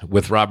walked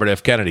with Robert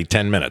F. Kennedy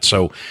 10 minutes.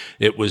 So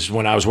it was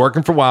when I was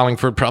working for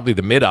Wallingford, probably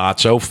the mid-aughts,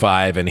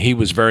 05, and he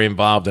was very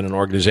involved in an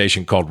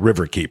organization called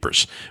River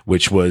Keepers,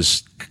 which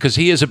was because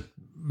he is a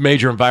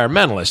major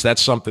environmentalist.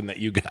 That's something that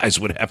you guys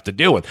would have to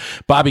deal with.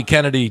 Bobby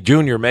Kennedy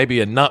Jr. may be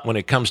a nut when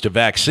it comes to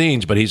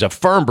vaccines, but he's a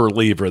firm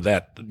believer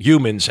that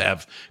humans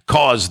have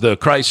caused the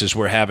crisis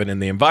we're having in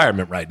the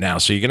environment right now.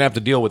 So you're going to have to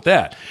deal with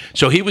that.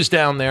 So he was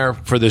down there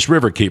for this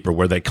River Keeper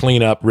where they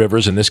clean up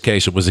rivers. In this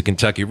case, it was the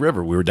Kentucky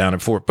River. We were down in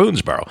Fort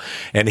Boonesboro.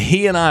 And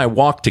he and I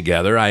walked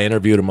together. I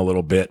interviewed him a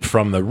little bit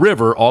from the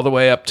river all the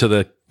way up to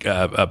the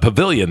a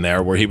pavilion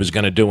there where he was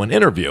going to do an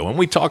interview. And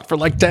we talked for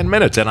like 10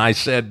 minutes. And I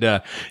said,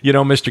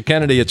 Mr.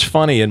 Kennedy, it's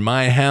funny. In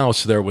my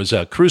house, there was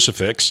a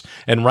crucifix.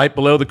 And right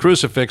below the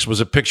crucifix was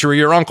a picture of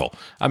your uncle.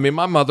 I mean,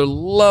 my mother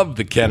loved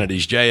the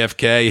Kennedys,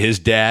 JFK, his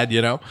dad,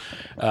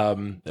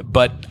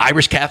 But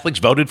Irish Catholics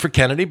voted for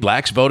Kennedy.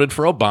 Blacks voted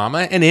for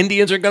Obama. And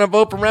Indians are going to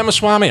vote for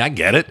Ramaswamy. I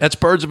get it. That's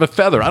birds of a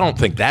feather. I don't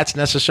think that's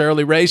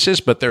necessarily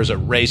racist, but there's a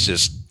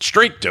racist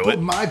streak to it.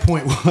 But my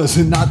point was,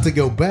 and not to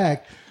go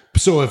back,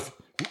 so if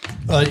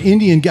an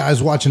Indian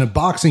guy's watching a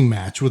boxing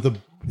match with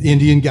an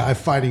Indian guy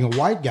fighting a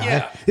white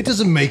guy, it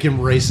doesn't make him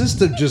racist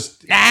to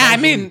just...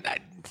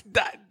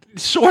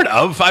 Sort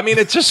of. I mean,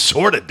 it just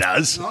sort of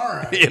does. All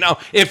right.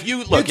 If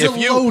you look, it's a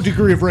low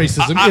degree of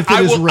racism.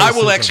 I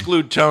will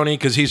exclude Tony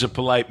because he's a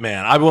polite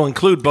man. I will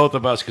include both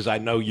of us because I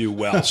know you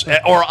well,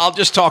 or I'll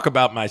just talk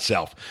about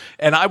myself.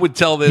 And I would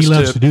tell this. He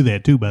loves to do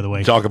that too, by the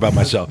way. Talk about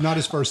myself. Not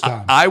his first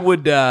time. I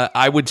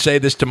would say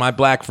this to my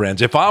black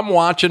friends: if I'm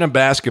watching a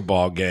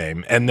basketball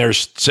game and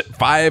there's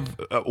 5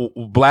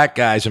 black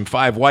guys and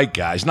 5 white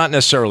guys, not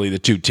necessarily the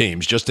 2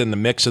 teams, just in the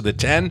mix of the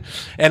 10,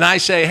 and I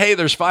say, hey,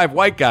 there's 5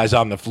 white guys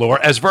on the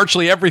floor, as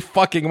virtually every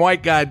fucking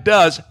white guy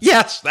does,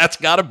 yes, that's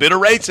got a bit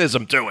of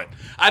racism to it.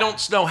 I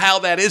don't know how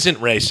that isn't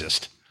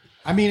racist.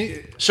 I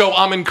mean... So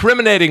I'm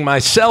incriminating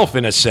myself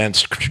in a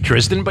sense,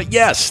 Tristan, but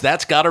yes,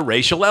 that's got a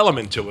racial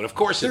element to it. Of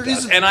course it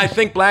does. And I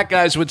think black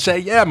guys would say,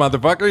 yeah,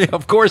 motherfucker,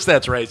 of course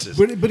that's racist.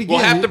 But again, we'll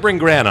have to bring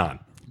Grant on.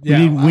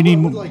 Yeah, I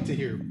would like to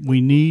hear. We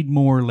need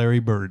more Larry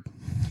Bird.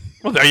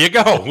 Well, there you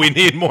go. We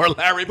need more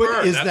Larry Bird.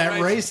 But is that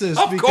racist?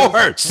 Of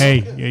course.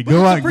 Hey,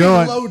 go on.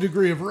 Low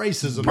degree of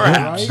racism.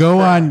 Perhaps. Right?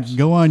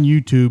 Go on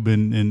YouTube,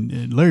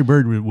 and Larry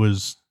Bird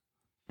was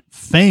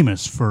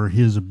famous for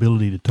his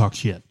ability to talk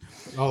shit.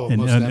 Oh,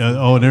 and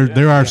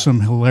there are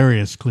some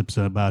hilarious clips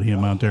about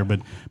him out there.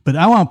 But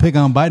I want to pick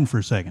on Biden for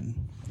a second.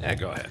 Yeah,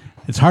 go ahead.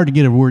 It's hard to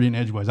get a word in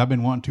edgewise. I've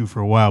been wanting to for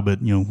a while, but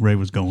Ray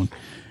was going.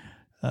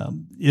 All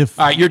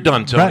right, you're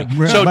done, Tony.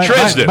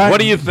 Tristan,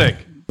 what do you think?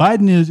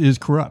 Biden is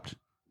corrupt.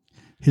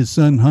 His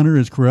son Hunter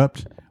is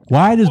corrupt.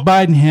 Why does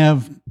Biden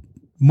have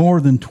more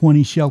than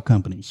 20 shell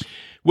companies?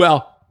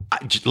 Well,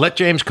 let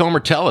James Comer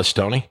tell us,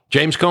 Tony.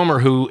 James Comer,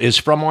 who is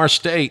from our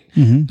state,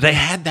 they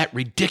had that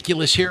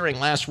ridiculous hearing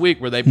last week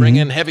where they bring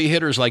in heavy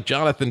hitters like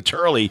Jonathan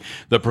Turley,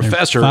 the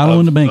professor,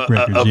 following the bank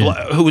records,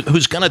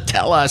 who's going to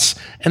tell us,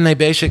 and they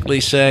basically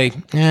say,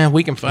 yeah,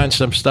 we can find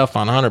some stuff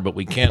on Hunter, but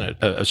we can't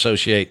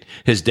associate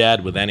his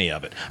dad with any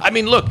of it. I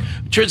mean, look,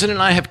 Tristan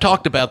and I have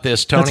talked about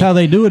this, Tony. That's how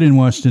they do it in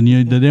Washington.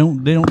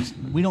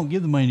 We don't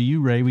give the money to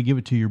you, Ray. We give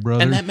it to your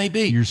brother, and that may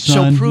be your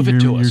son, so prove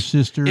it to us. Your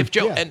sister. If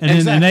Joe, and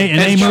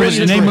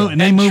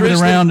they move it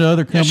around to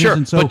other companies. Sure,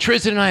 and so, but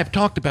Tristan and I have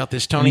talked about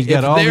this, Tony. He's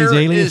got all these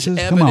aliases.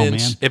 Come on, man.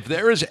 If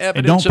there is evidence,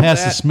 and don't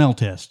pass the smell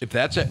test.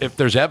 If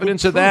there's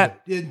evidence of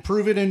that,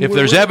 prove it. If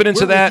there's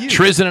evidence of that,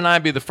 Tristan and I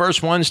be the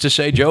first ones to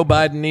say Joe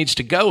Biden needs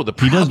to go. The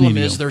problem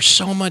is there's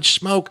so much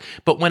smoke,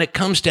 but when it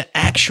comes to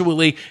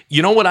actually,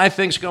 you know what I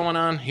think's going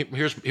on?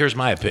 Here's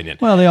my opinion.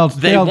 Well, they all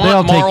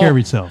take care of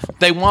itself.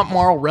 They want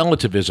moral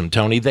relativism,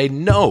 Tony. They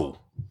know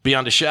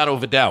beyond a shadow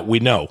of a doubt.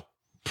 We know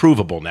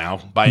provable now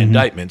by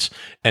indictments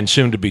and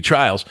soon to be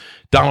trials,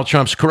 Donald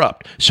Trump's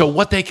corrupt. So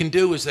what they can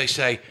do is they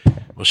say,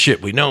 well,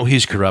 shit, we know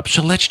he's corrupt,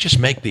 so let's just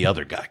make the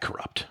other guy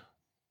corrupt.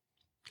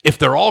 If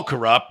they're all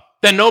corrupt,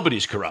 then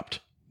nobody's corrupt.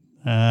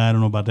 I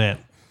don't know about that.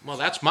 Well,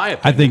 that's my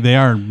opinion. I think they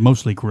are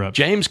mostly corrupt.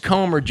 James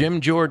Comer,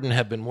 Jim Jordan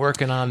have been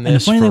working on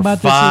this for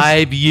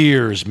 5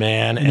 years,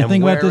 man. And the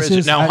thing about this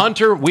is, now,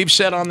 Hunter, we've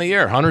said on the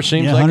air, Hunter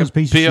seems like Hunter's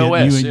a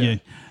POS.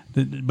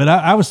 But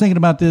I was thinking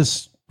about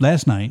this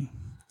last night.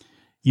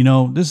 You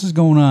know, this is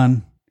going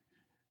on,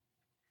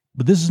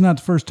 but this is not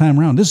the first time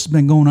around. This has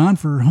been going on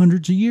for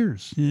hundreds of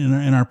years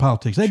in our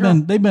politics. They've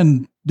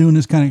been doing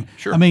this kind of.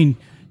 Sure. I mean,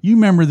 you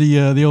remember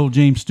the old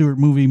James Stewart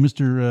movie,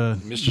 Mr.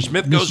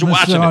 Smith Goes to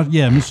Washington.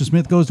 Mr.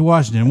 Smith Goes to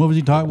Washington. What was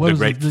he talking? The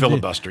great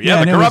filibuster.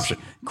 The corruption.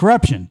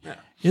 Corruption. Yeah.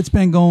 It's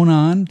been going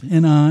on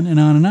and on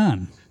and on and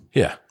on.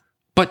 Yeah.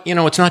 But, you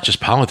know, it's not just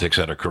politics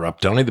that are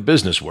corrupt, Tony. The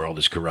business world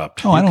is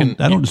corrupt. Oh, I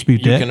don't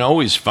dispute that. You can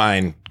always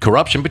find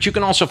corruption, but you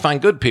can also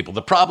find good people.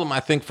 The problem,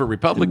 I think, for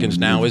Republicans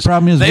now is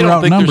they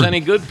don't think there's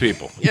any good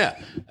people. Yeah.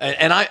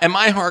 And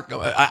my heart,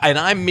 and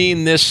I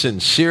mean this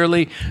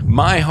sincerely,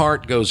 my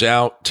heart goes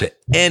out to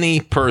any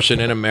person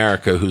in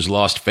America who's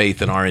lost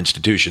faith in our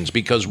institutions,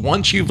 because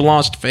once you've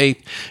lost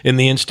faith in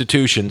the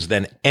institutions,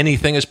 then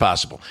anything is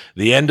possible.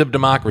 The end of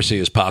democracy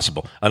is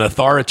possible. An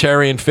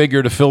authoritarian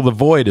figure to fill the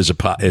void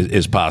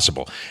is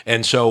possible.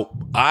 And so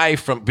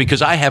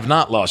because I have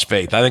not lost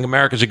faith. I think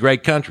America's a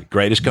great country,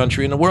 greatest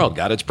country in the world,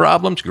 got its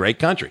problems, great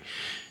country.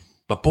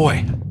 But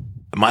boy,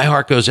 my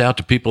heart goes out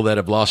to people that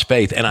have lost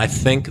faith, and I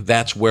think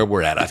that's where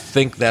we're at. I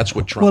think that's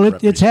what Trump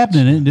represents. It's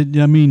happening.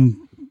 I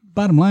mean,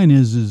 bottom line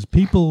is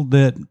people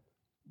that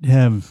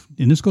have,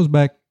 and this goes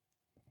back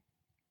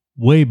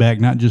way back,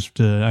 not just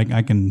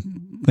I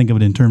can think of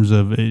it in terms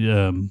of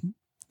in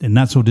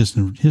not so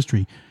distant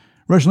history.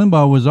 Rush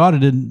Limbaugh was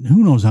audited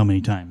who knows how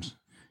many times.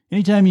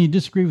 Anytime you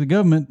disagree with the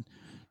government,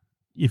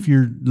 if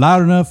you're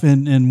loud enough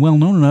and well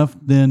known enough,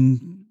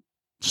 then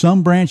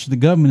some branch of the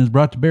government is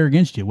brought to bear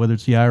against you, whether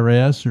it's the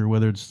IRS or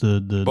whether it's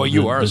the Boy,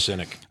 you are a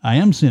cynic. I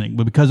am cynic,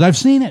 but because I've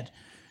seen it.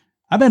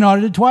 I've been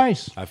audited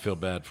twice. I feel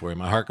bad for you.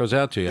 My heart goes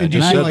out to you. And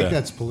you feel like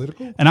that's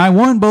political? And I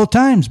won both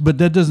times, but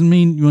that doesn't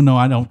mean, no,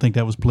 I don't think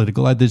that was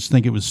political. I just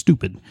think it was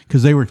stupid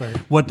because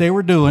what they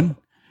were doing,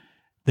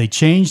 they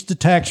changed the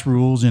tax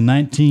rules in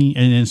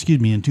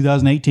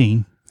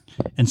 2018.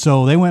 And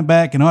so they went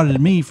back and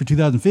audited me for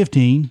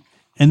 2015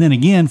 and then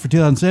again for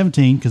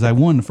 2017 because I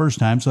won the first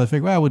time. So I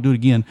figured, well, I would do it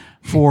again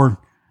for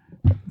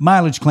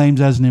mileage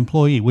claims as an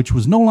employee, which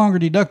was no longer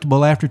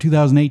deductible after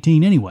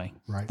 2018 anyway.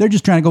 Right. They're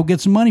just trying to go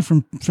get some money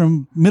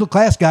from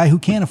middle-class guy who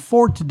can't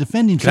afford to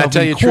defend himself. Can I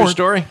tell you a true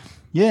story?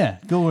 Yeah,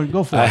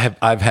 go for it.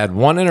 I've had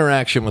one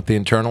interaction with the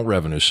Internal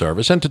Revenue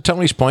Service, and to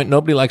Tony's point,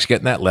 nobody likes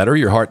getting that letter.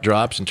 Your heart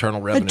drops. Internal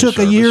Revenue Service.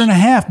 It took a year and a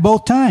half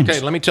both times. Okay,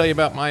 let me tell you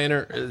about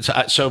my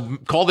so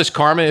call this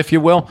karma, if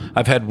you will.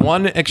 I've had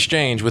one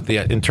exchange with the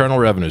Internal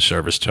Revenue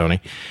Service, Tony,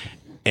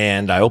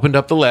 and I opened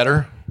up the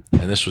letter,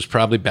 and this was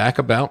probably back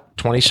about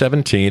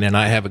 2017, and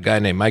I have a guy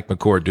named Mike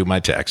McCord do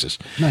my taxes.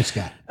 Nice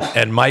guy.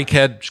 And Mike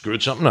had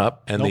screwed something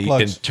up, and he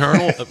had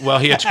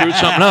screwed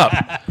something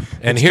up.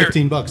 And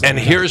 $15. And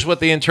here's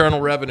what the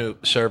Internal Revenue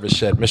Service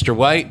said. Mr.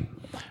 White,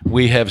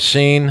 we have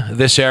seen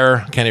this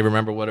error. Can't even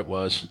remember what it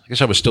was. I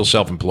guess I was still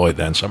self-employed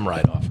then, so I'm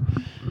right off.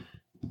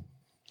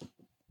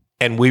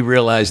 And we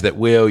realized that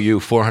we owe you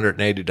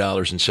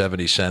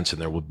 $480.70,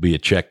 and there will be a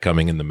check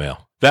coming in the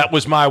mail. That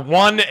was my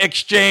one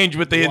exchange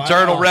with the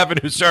Internal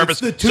Revenue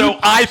Service. So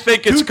I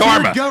think it's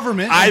karma.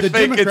 Government. The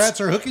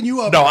Democrats are hooking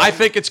you up. No, I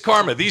think it's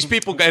karma. These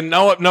people, and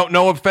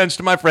no offense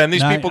to my friend,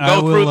 these people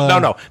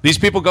These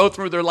people go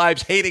through their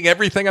lives hating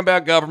everything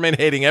about government,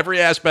 hating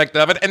every aspect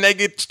of it, and they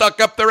get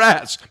stuck up their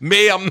ass.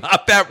 Me, I'm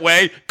not that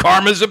way.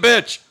 Karma's a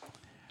bitch.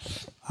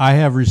 I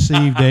have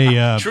received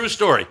a true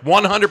story,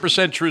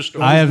 100% true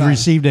story. I have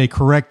received a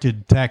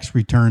corrected tax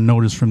return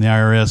notice from the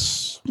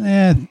IRS.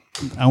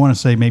 I want to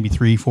say maybe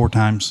 3-4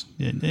 times.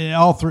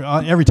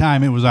 Every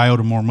time it was I owed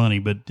them more money,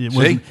 but it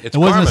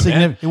wasn't a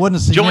significant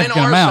amount. Join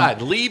our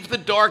side. Leave the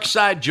dark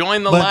side.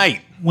 Join the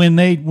light. When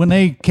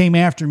they came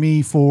after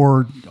me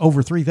for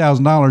over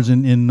 $3,000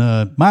 in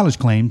mileage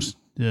claims,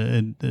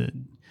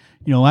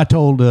 I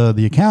told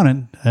the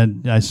accountant,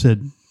 I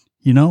said,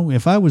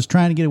 if I was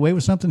trying to get away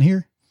with something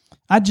here,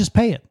 I'd just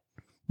pay it,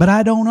 but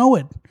I don't owe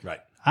it. Right.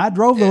 I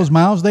drove those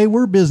miles. They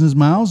were business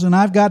miles, and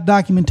I've got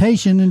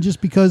documentation. And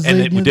just because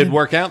it did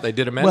work out, they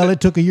did amend it. Well,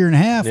 it took a year and a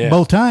half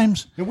both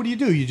times. And what do?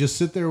 You just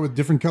sit there with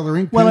different color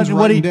ink pens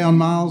writing down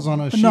miles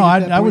on a sheet? No,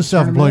 I was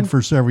self-employed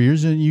for several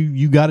years, and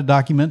you got to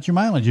document your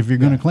mileage if you're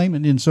going to claim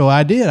it. And so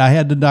I did. I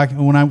had to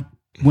document when I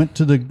went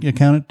to the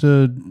accountant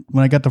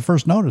when I got the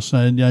first notice.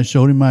 I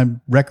showed him my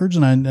records,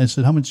 and I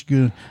said, "How much?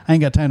 I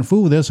ain't got time to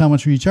fool with this. How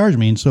much will you charge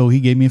me?" And so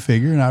he gave me a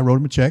figure, and I wrote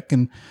him a check,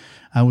 and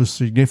I was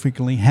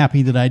significantly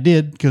happy that I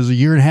did because a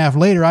year and a half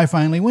later, I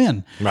finally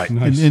win. Right.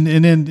 Nice. And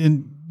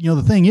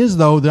the thing is,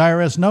 though, the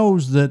IRS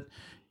knows that,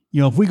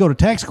 if we go to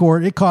tax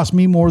court, it costs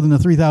me more than the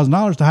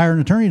 $3,000 to hire an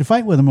attorney to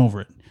fight with them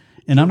over it.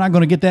 And I'm not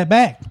going to get that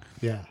back.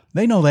 Yeah.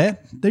 They know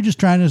that. They're just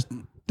trying to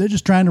They're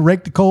just trying to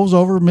rake the coals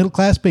over middle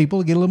class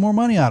people to get a little more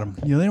money out of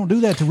them. They don't do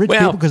that to rich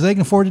people because they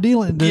can afford to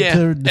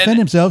to defend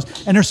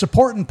themselves, and they're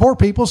supporting poor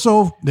people.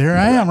 So there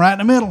I am, right in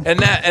the middle. And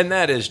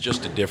that is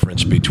just a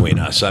difference between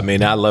us. I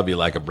mean, I love you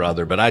like a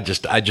brother, but I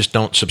just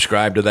don't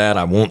subscribe to that.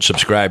 I won't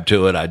subscribe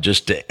to it. I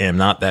just am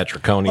not that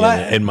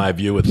draconian in my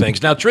view of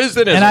things. Now,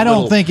 Tristan is, and I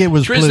don't think it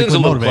was Tristan's a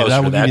little motivated.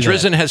 closer to that.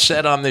 Tristan has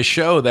said on this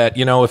show that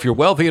if you're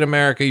wealthy in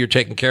America, you're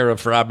taken care of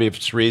for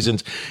obvious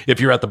reasons. If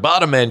you're at the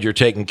bottom end, you're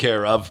taken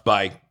care of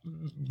by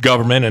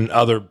government and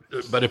other,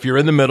 but if you're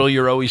in the middle,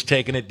 you're always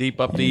taking it deep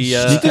up the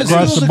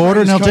across the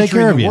border, and they'll take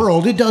care of you.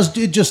 World, it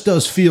just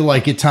does feel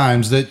like at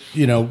times that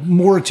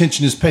more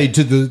attention is paid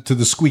to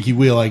the squeaky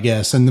wheel, I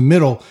guess, and the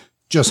middle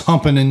just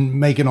humping and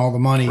making all the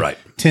money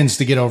tends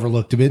to get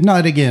overlooked a bit.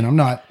 I'm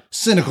not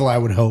cynical, I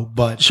would hope,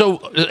 but so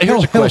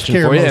here's a question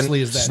for you.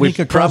 Mostly is that. Sneak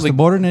across the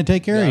border and they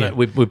take care of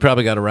you. We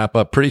probably got to wrap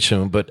up pretty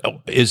soon, but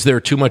is there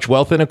too much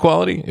wealth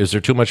inequality? Is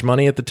there too much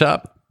money at the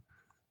top?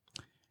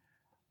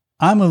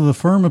 I'm of the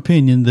firm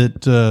opinion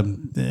that,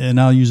 and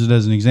I'll use it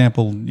as an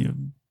example,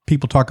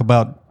 people talk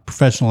about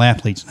professional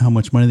athletes and how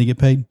much money they get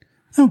paid.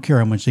 I don't care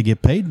how much they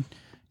get paid.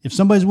 If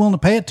somebody's willing to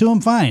pay it to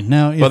them, fine.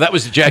 Now, that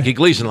was the Jackie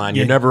Gleason line.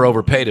 You're never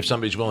overpaid if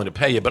somebody's willing to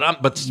pay you.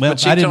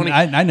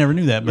 I never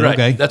knew that. But right,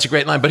 okay, that's a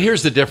great line. But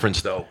here's the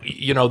difference, though.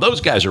 Those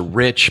guys are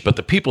rich, but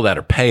the people that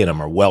are paying them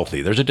are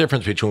wealthy. There's a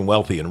difference between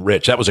wealthy and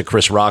rich. That was a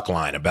Chris Rock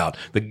line about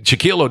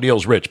Shaquille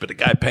O'Neal's rich, but the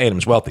guy paying him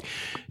is wealthy.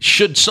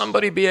 Should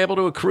somebody be able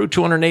to accrue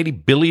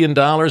 $280 billion,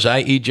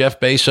 i.e., Jeff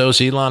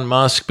Bezos, Elon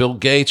Musk, Bill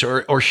Gates,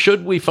 or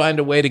should we find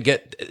a way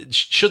to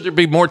should there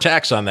be more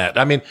tax on that?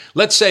 I mean,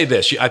 let's say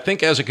this. I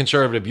think as a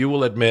conservative, you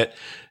will admit,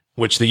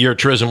 which the year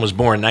Tristan was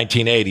born,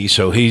 1980,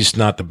 so he's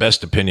not the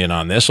best opinion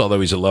on this, although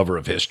he's a lover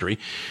of history.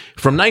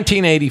 From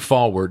 1980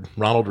 forward,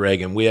 Ronald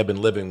Reagan, we have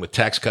been living with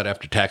tax cut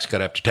after tax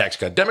cut after tax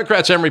cut.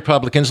 Democrats and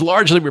Republicans,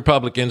 largely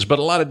Republicans, but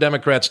a lot of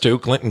Democrats too.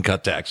 Clinton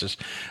cut taxes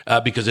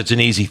because it's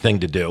an easy thing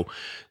to do,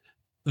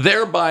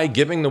 thereby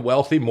giving the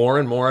wealthy more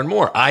and more and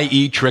more,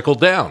 i.e. trickle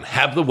down.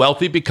 Have the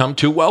wealthy become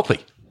too wealthy?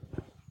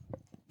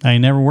 I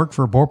never worked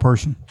for a poor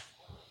person.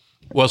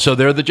 Well, so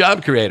they're the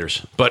job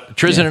creators. But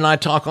Tristan and I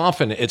talk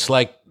often. It's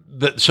like,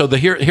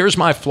 here's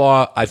my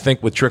flaw, I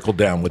think, with trickle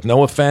down. With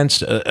no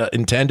offense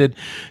intended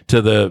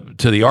to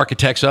the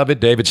architects of it,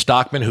 David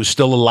Stockman, who's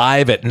still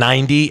alive at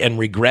 90 and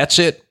regrets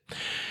it.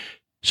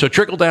 So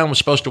trickle down was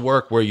supposed to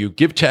work where you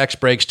give tax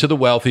breaks to the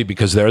wealthy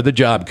because they're the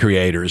job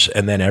creators,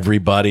 and then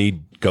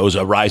everybody goes,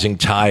 a rising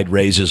tide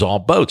raises all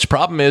boats.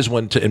 Problem is,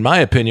 in my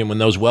opinion, when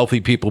those wealthy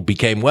people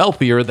became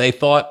wealthier, they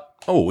thought,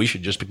 we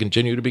should just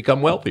continue to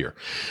become wealthier.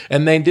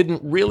 And they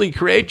didn't really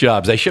create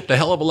jobs. They shipped a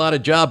hell of a lot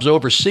of jobs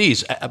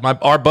overseas.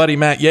 Our buddy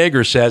Matt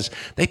Yeager says,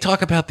 they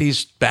talk about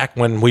these back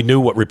when we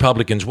knew what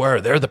Republicans were.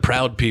 They're the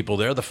proud people.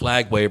 They're the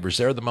flag wavers.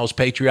 They're the most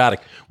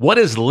patriotic. What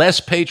is less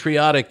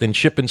patriotic than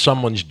shipping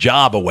someone's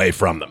job away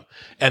from them?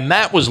 And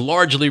that was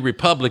largely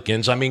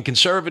Republicans. I mean,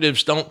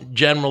 conservatives don't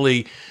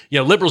generally,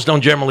 liberals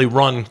don't generally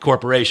run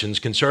corporations.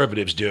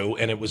 Conservatives do.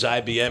 And it was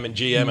IBM and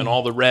GM and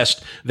all the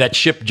rest that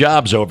shipped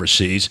jobs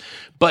overseas.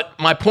 But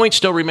my point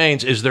still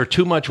remains, is there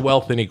too much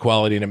wealth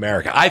inequality in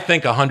America? I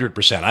think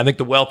 100%. I think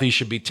the wealthy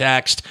should be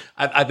taxed.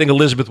 I think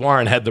Elizabeth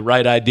Warren had the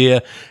right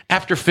idea.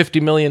 After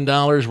 $50 million,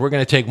 we're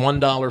going to take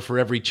 $1 for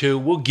every two.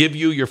 We'll give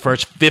you your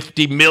first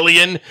 $50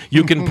 million.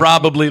 You can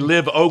probably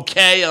live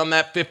okay on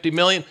that $50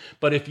 million.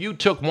 But if you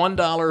took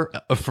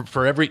 $1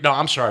 for every, no,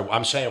 I'm sorry,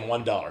 I'm saying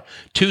 $1,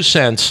 2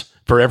 cents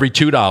for every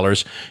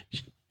 $2,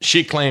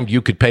 she claimed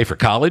you could pay for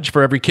college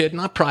for every kid,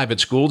 not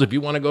private schools. If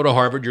you want to go to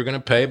Harvard, you're going to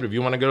pay. But if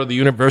you want to go to the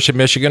University of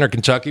Michigan or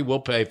Kentucky,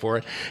 we'll pay for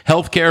it.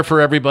 Health care for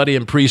everybody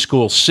in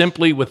preschool,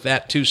 simply with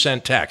that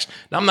 2-cent tax.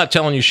 Now, I'm not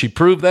telling you she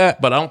proved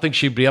that, but I don't think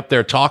she'd be up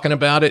there talking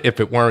about it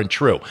if it weren't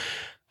true.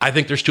 I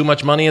think there's too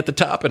much money at the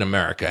top in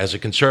America. As a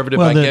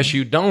conservative, I guess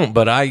you don't,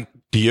 but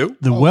do you?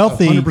 The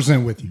wealthy,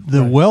 100% with you.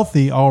 The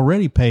wealthy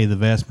already pay the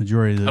vast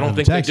majority of the taxes. I don't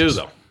think they do,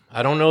 though.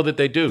 I don't know that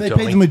they do. They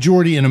Tony. pay the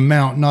majority in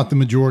amount, not the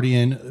majority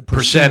in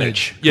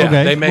percentage. Yeah,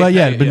 okay. They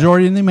may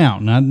majority in the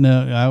amount.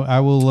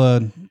 I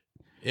will.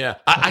 Yeah,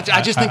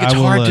 I just think it's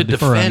hard to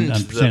defend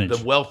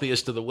the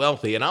wealthiest of the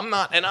wealthy, and I'm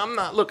not.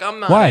 Look, I'm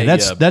not. Why?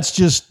 That's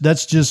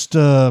just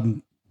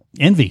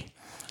envy.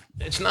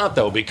 It's not,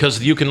 though,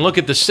 because you can look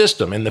at the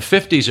system. In the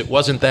 50s, it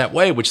wasn't that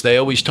way, which they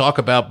always talk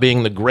about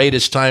being the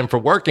greatest time for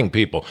working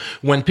people.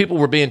 When people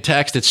were being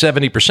taxed at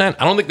 70%,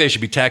 I don't think they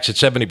should be taxed at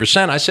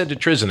 70%. I said to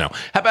Trisano,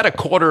 how about a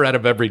quarter out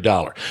of every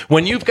dollar?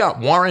 When you've got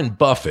Warren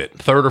Buffett,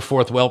 third or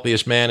fourth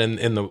wealthiest man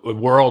in the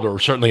world, or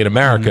certainly in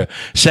America,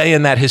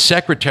 saying that his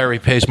secretary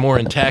pays more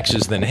in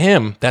taxes than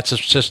him, that's a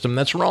system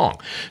that's wrong.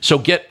 So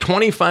get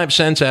 25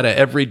 cents out of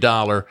every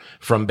dollar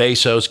from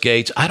Bezos,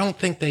 Gates. I don't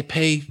think they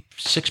pay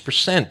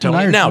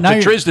 6%. Now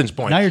to Tristan's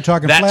point, now you're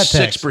talking that's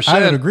flat tax. 6%.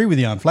 I would agree with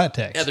you on flat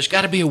tax. Yeah, there's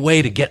got to be a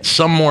way to get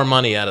some more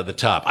money out of the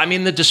top. I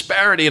mean, the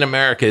disparity in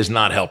America is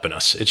not helping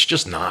us. It's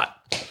just not.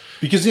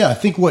 Because, I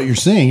think what you're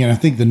saying, and I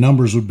think the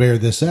numbers would bear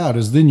this out,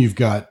 is then you've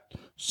got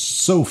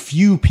so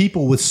few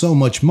people with so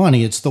much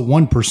money. It's the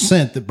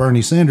 1% that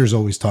Bernie Sanders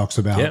always talks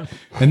about. Yeah.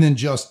 And then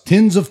just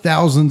tens of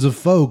thousands of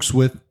folks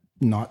with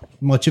not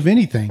much of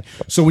anything.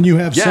 So when you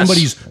have Yes.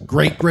 somebody's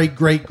great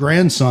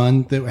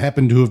grandson that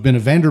happened to have been a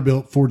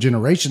Vanderbilt 4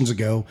 generations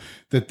ago,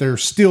 that they're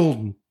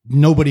still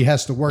nobody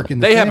has to work in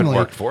the They family. haven't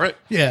worked for it.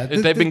 Yeah,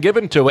 They've been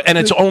given to it, and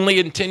it's only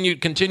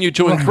continued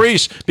to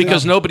increase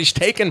because nobody's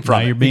taken Now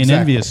from you're it. being Exactly.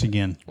 envious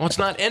again. Well, it's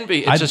not envy.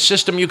 It's a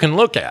system you can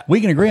look at.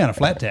 We can agree on a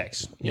flat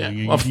tax. Yeah.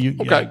 You- Well, you-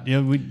 okay.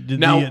 we did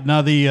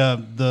Now- the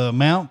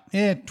amount,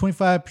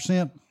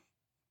 25%.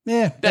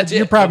 Yeah, That's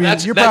you're it. probably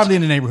That's- you're that's- probably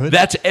in the neighborhood.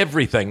 That's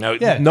everything. No,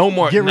 Yeah. no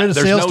more. Get rid of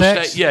there's sales no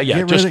tax. Yeah. Get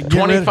rid Just of- get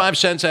rid of- 25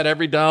 cents at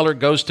every dollar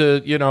goes to,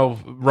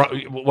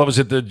 what was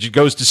it?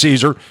 Goes to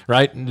Caesar,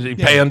 right? You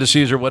pay unto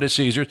Caesar what is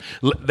Caesar's.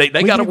 They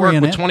got to can work agree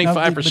on with that.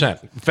 25%.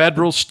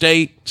 Federal,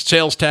 state,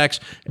 sales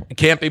tax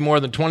can't be more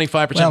than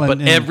 25%, Well, but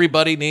and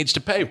everybody needs to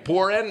pay.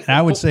 Poor and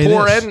I would say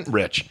poor this. and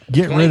rich.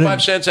 Get rid of-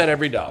 25 cents at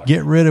every dollar.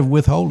 Get rid of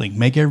withholding.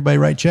 Make everybody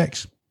write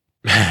checks.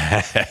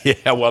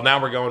 Yeah, well,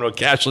 now we're going to a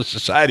cashless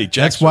society.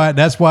 Checks.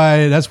 That's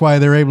why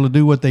they're able to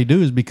do what they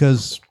do, is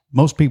because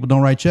most people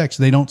don't write checks.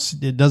 They don't.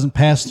 It doesn't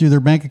pass through their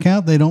bank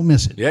account. They don't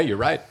miss it. Yeah, you're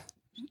right.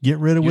 Get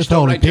rid of You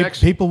still withholding. write checks?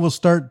 People will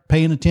start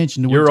paying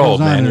attention to what You're goes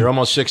old, on. man. You're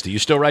almost 60. You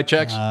still write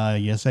checks?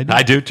 Yes, I do.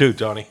 I do too,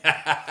 Tony.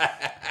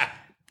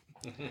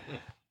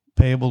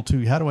 Payable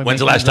to. How do I? When's make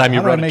the last yours time out? you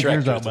How do I wrote a make check,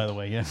 yours out? Tristan? By the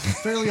way, yeah.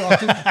 Fairly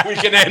often. We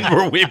can end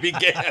where we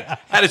began.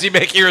 How does he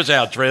make yours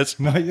out, Tris?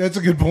 No, that's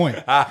a good point.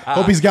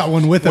 Hope he's got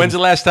one with him. When's the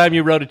last time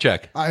you wrote a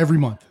check? Every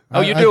month.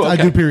 Oh, you do? I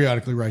Okay. do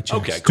periodically write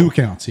checks. Okay, cool.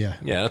 2 accounts, yeah.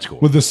 Yeah, that's cool.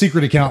 With the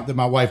secret account that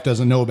my wife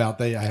doesn't know about,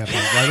 I have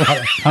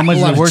How much a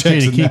is lot it of worth to you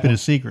checks to in keep that. it a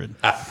secret?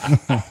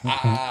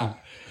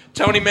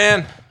 Tony,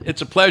 man,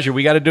 it's a pleasure.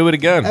 We got to do it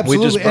again. Absolutely.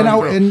 We just And burned I-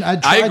 through. and I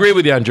tried- agree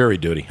with you on jury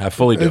duty. I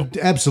fully do.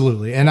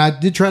 Absolutely. And I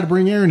did try to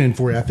bring Aaron in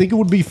for you. I think it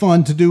would be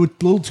fun to do a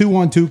little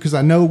 2-on-2 because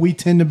I know we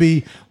tend to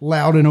be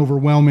loud and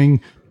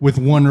overwhelming with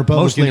one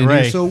Republican Mostly in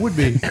Ray. here, so it would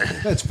be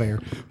that's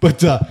fair.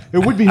 But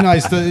it would be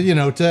nice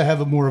to to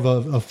have a more of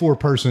a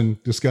 4-person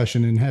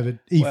discussion and have it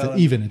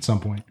even at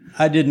some point.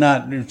 I did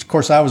not. Of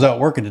course, I was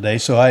out working today,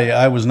 so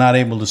I was not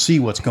able to see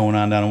what's going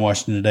on down in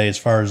Washington today as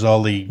far as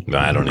all the No,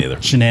 I don't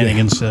either.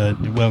 shenanigans. We're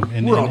all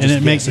And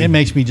just it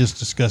makes me just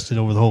disgusted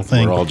over the whole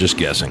thing. We're all just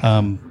guessing.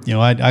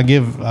 I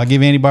give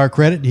Andy Barr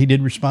credit. He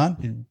did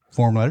respond.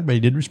 Form letter, but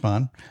he did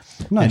respond.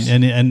 Nice.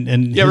 And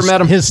You ever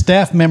met him? his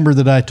staff member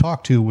that I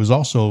talked to was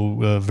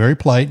also very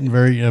polite and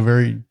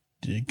very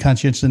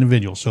conscientious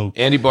individual. So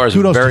Andy Barr is a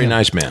kudos to very him.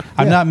 nice man.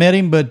 I've not met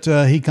him, but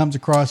he comes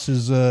across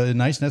as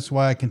nice, and that's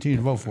why I continue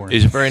to vote for him.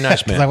 He's a very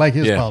nice man. 'Cause I like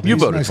his politics. You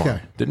He's a voted nice for him,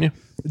 guy. didn't you?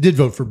 Did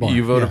vote for Barr.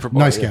 You voted Yeah. for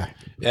Barr. Nice yeah. guy.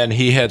 And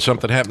he had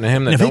something happen to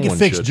him that if no he could one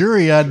fix should.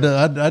 jury,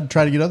 I'd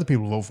try to get other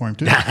people to vote for him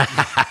too.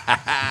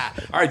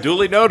 All right,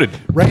 duly noted.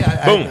 Ray,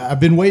 Boom. I've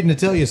been waiting to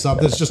tell you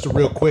something. It's just a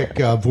real quick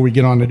before we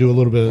get on to do a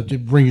little bit. Did you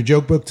bring your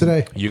joke book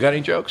today? You got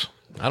any jokes?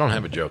 I don't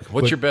have a joke.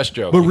 What's your best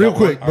joke? But You real got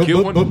one? quick, A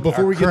cute one? but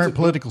before we get Current to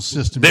political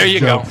system. There is a you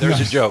go. joke. There's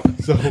a joke.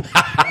 So good.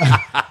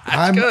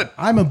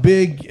 I'm a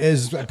big,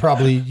 as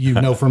probably you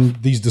know from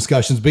these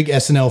discussions, big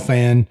SNL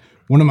fan.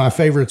 One of my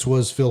favorites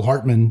was Phil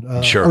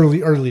Hartman. Sure.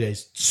 Early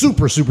days,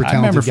 super talented.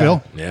 remember guy.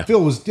 Phil. Yeah.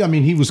 Phil was. I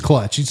mean, he was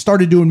clutch. He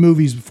started doing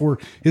movies before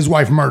his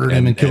wife murdered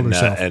him and killed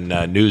herself.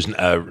 News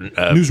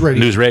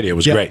News radio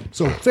was Yeah. great.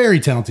 So very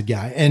talented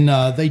guy, and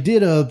they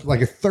did a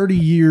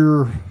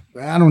 30-year.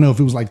 I don't know if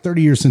it was like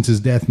 30 years since his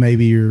death,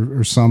 maybe,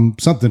 or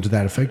something to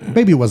that effect.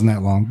 Maybe it wasn't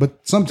that long,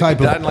 but some type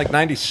Died in of. like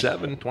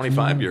 97,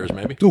 25 years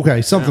maybe.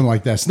 Okay, something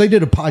like that. So they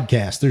did a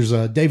podcast. There's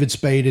David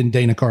Spade and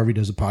Dana Carvey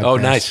does a podcast. Oh,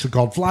 nice.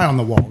 Called Fly on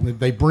the Wall.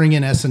 They bring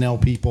in SNL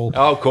people.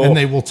 Oh, cool. And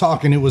they will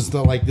talk, and it was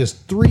this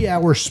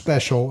 3-hour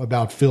special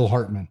about Phil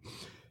Hartman.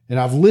 And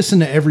I've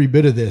listened to every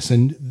bit of this,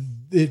 and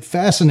it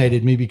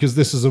fascinated me because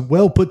this is a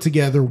well put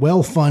together,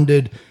 well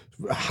funded,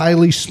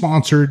 highly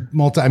sponsored,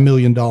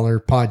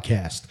 multi-million-dollar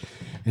podcast.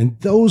 And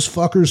those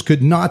fuckers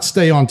could not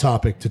stay on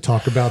topic to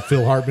talk about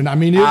Phil Hartman. I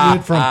mean, it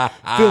went from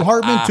Phil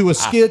Hartman to a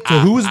skit to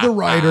who was the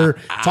writer,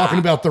 talking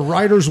about the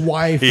writer's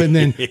wife. And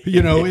then,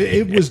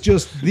 it was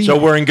just the. So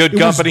we're in good it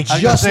was company? I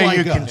was Just saying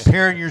like you're us.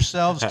 comparing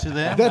yourselves to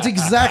them. That's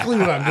exactly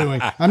what I'm doing.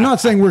 I'm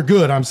not saying we're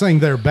good. I'm saying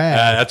they're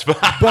bad. That's fine.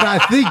 But I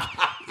think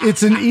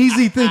it's an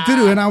easy thing to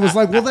do. And I was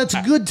like, well, that's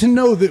good to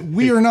know that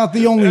we are not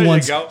the only There you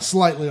ones go.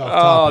 slightly off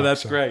Oh, topic.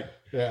 that's So, great.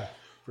 Yeah.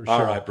 For All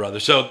sure. right, brother.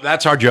 So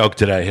that's our joke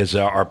today. Is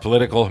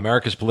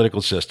America's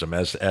political system,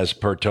 as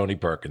per Tony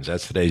Perkins.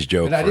 That's today's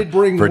joke. And I did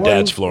bring for one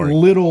Dad's flooring.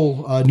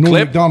 little Norm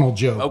Clip? Macdonald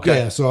joke. Okay.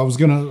 Yeah, so I was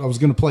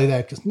gonna play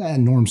that because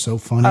Norm's so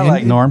funny. I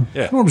like Norm.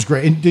 Yeah. Norm's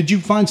great. And did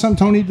you find some,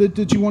 Tony,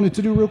 that you wanted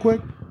to do real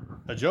quick?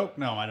 A joke?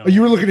 No, I don't. Oh,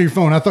 you were looking at your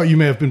phone. I thought you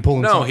may have been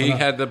pulling. No, something he up.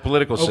 had the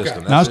political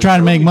system. I was trying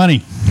to make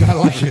money. I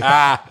like it.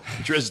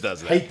 Triz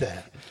does that. Hate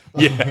that.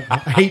 Yeah, I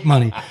hate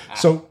money.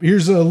 So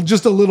here's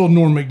just a little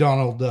Norm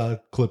Macdonald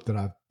clip that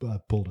I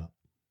pulled up.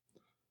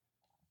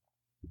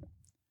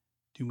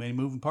 Too many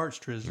moving parts,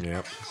 Triz.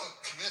 Yeah. People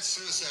commit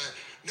suicide.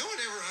 No one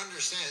ever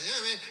understands. You know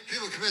what I mean?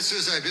 People commit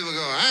suicide. People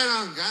go,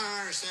 I don't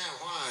understand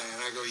why.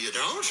 And I go, you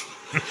don't?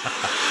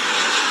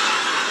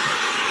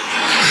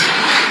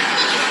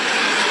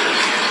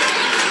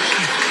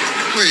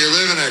 What, you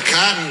live in a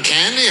cotton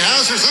candy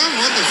house or something?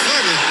 What the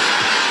fuck?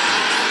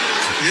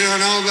 You don't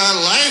know about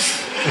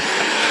life?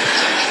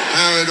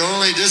 How it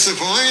only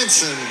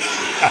disappoints and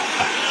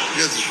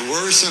gets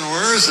worse and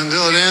worse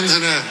until it ends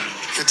in a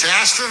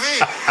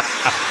catastrophe?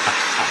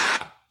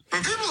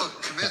 When people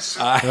commit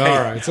suicide...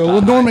 All right. So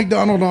Norm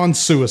Macdonald on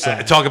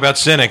suicide. Talk about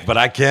cynic, but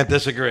I can't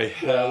disagree.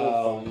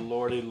 Oh,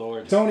 Lordy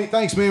Lord. Tony,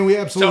 thanks, man. We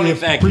absolutely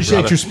thank you, appreciate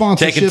brother. your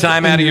sponsorship. Taking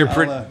time out of your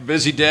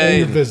busy and day.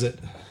 your visit.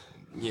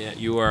 Yeah,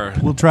 you are.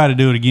 We'll try to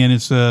do it again.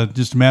 It's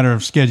just a matter of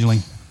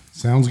scheduling.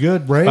 Sounds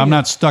good, Ray. If I'm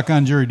not stuck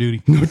on jury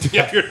duty.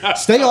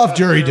 Stay off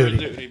jury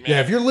duty.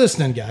 Yeah, if you're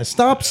listening, guys,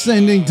 stop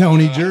sending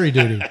Tony jury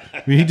duty.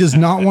 He does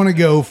not want to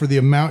go for the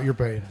amount you're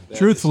paying.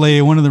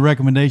 Truthfully, one of the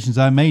recommendations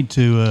I made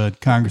to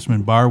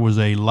Congressman Barr was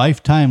a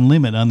lifetime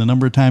limit on the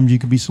number of times you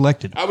could be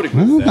selected. I would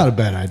agree with that. Not a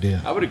bad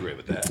idea. I would agree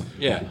with that.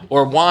 Yeah.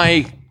 Or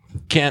why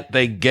can't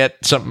they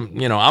get something?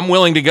 You know, I'm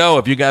willing to go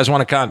if you guys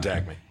want to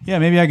contact me. Yeah,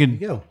 maybe I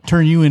could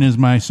turn you in as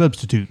my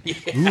substitute.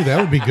 Ooh,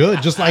 that would be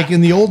good. Just like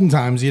in the olden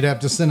times, you'd have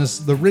to send us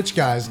the rich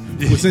guys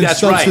would send That's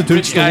substitutes right.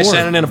 Rich guy to work.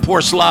 sending in a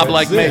poor slob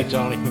like me, it.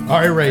 Tony. All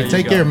right, Ray.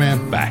 Take care,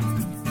 man. Bye.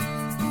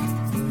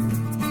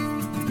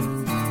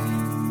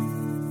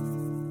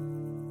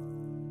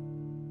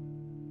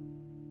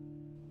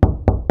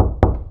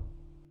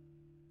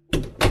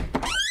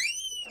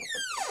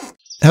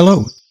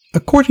 Hello.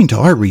 According to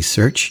our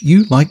research,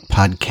 you like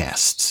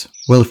podcasts.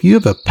 Well, if you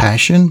have a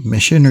passion,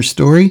 mission, or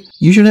story,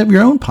 you should have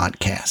your own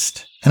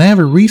podcast. And I have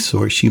a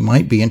resource you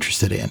might be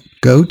interested in.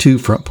 Go to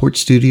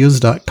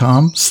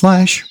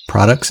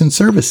frontporchstudios.com/products and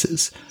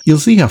services. You'll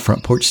see how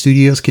Front Porch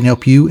Studios can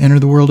help you enter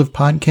the world of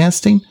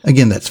podcasting.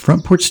 Again, that's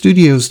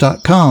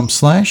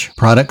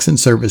frontporchstudios.com/products and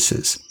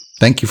services.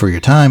 Thank you for your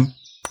time.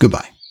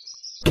 Goodbye.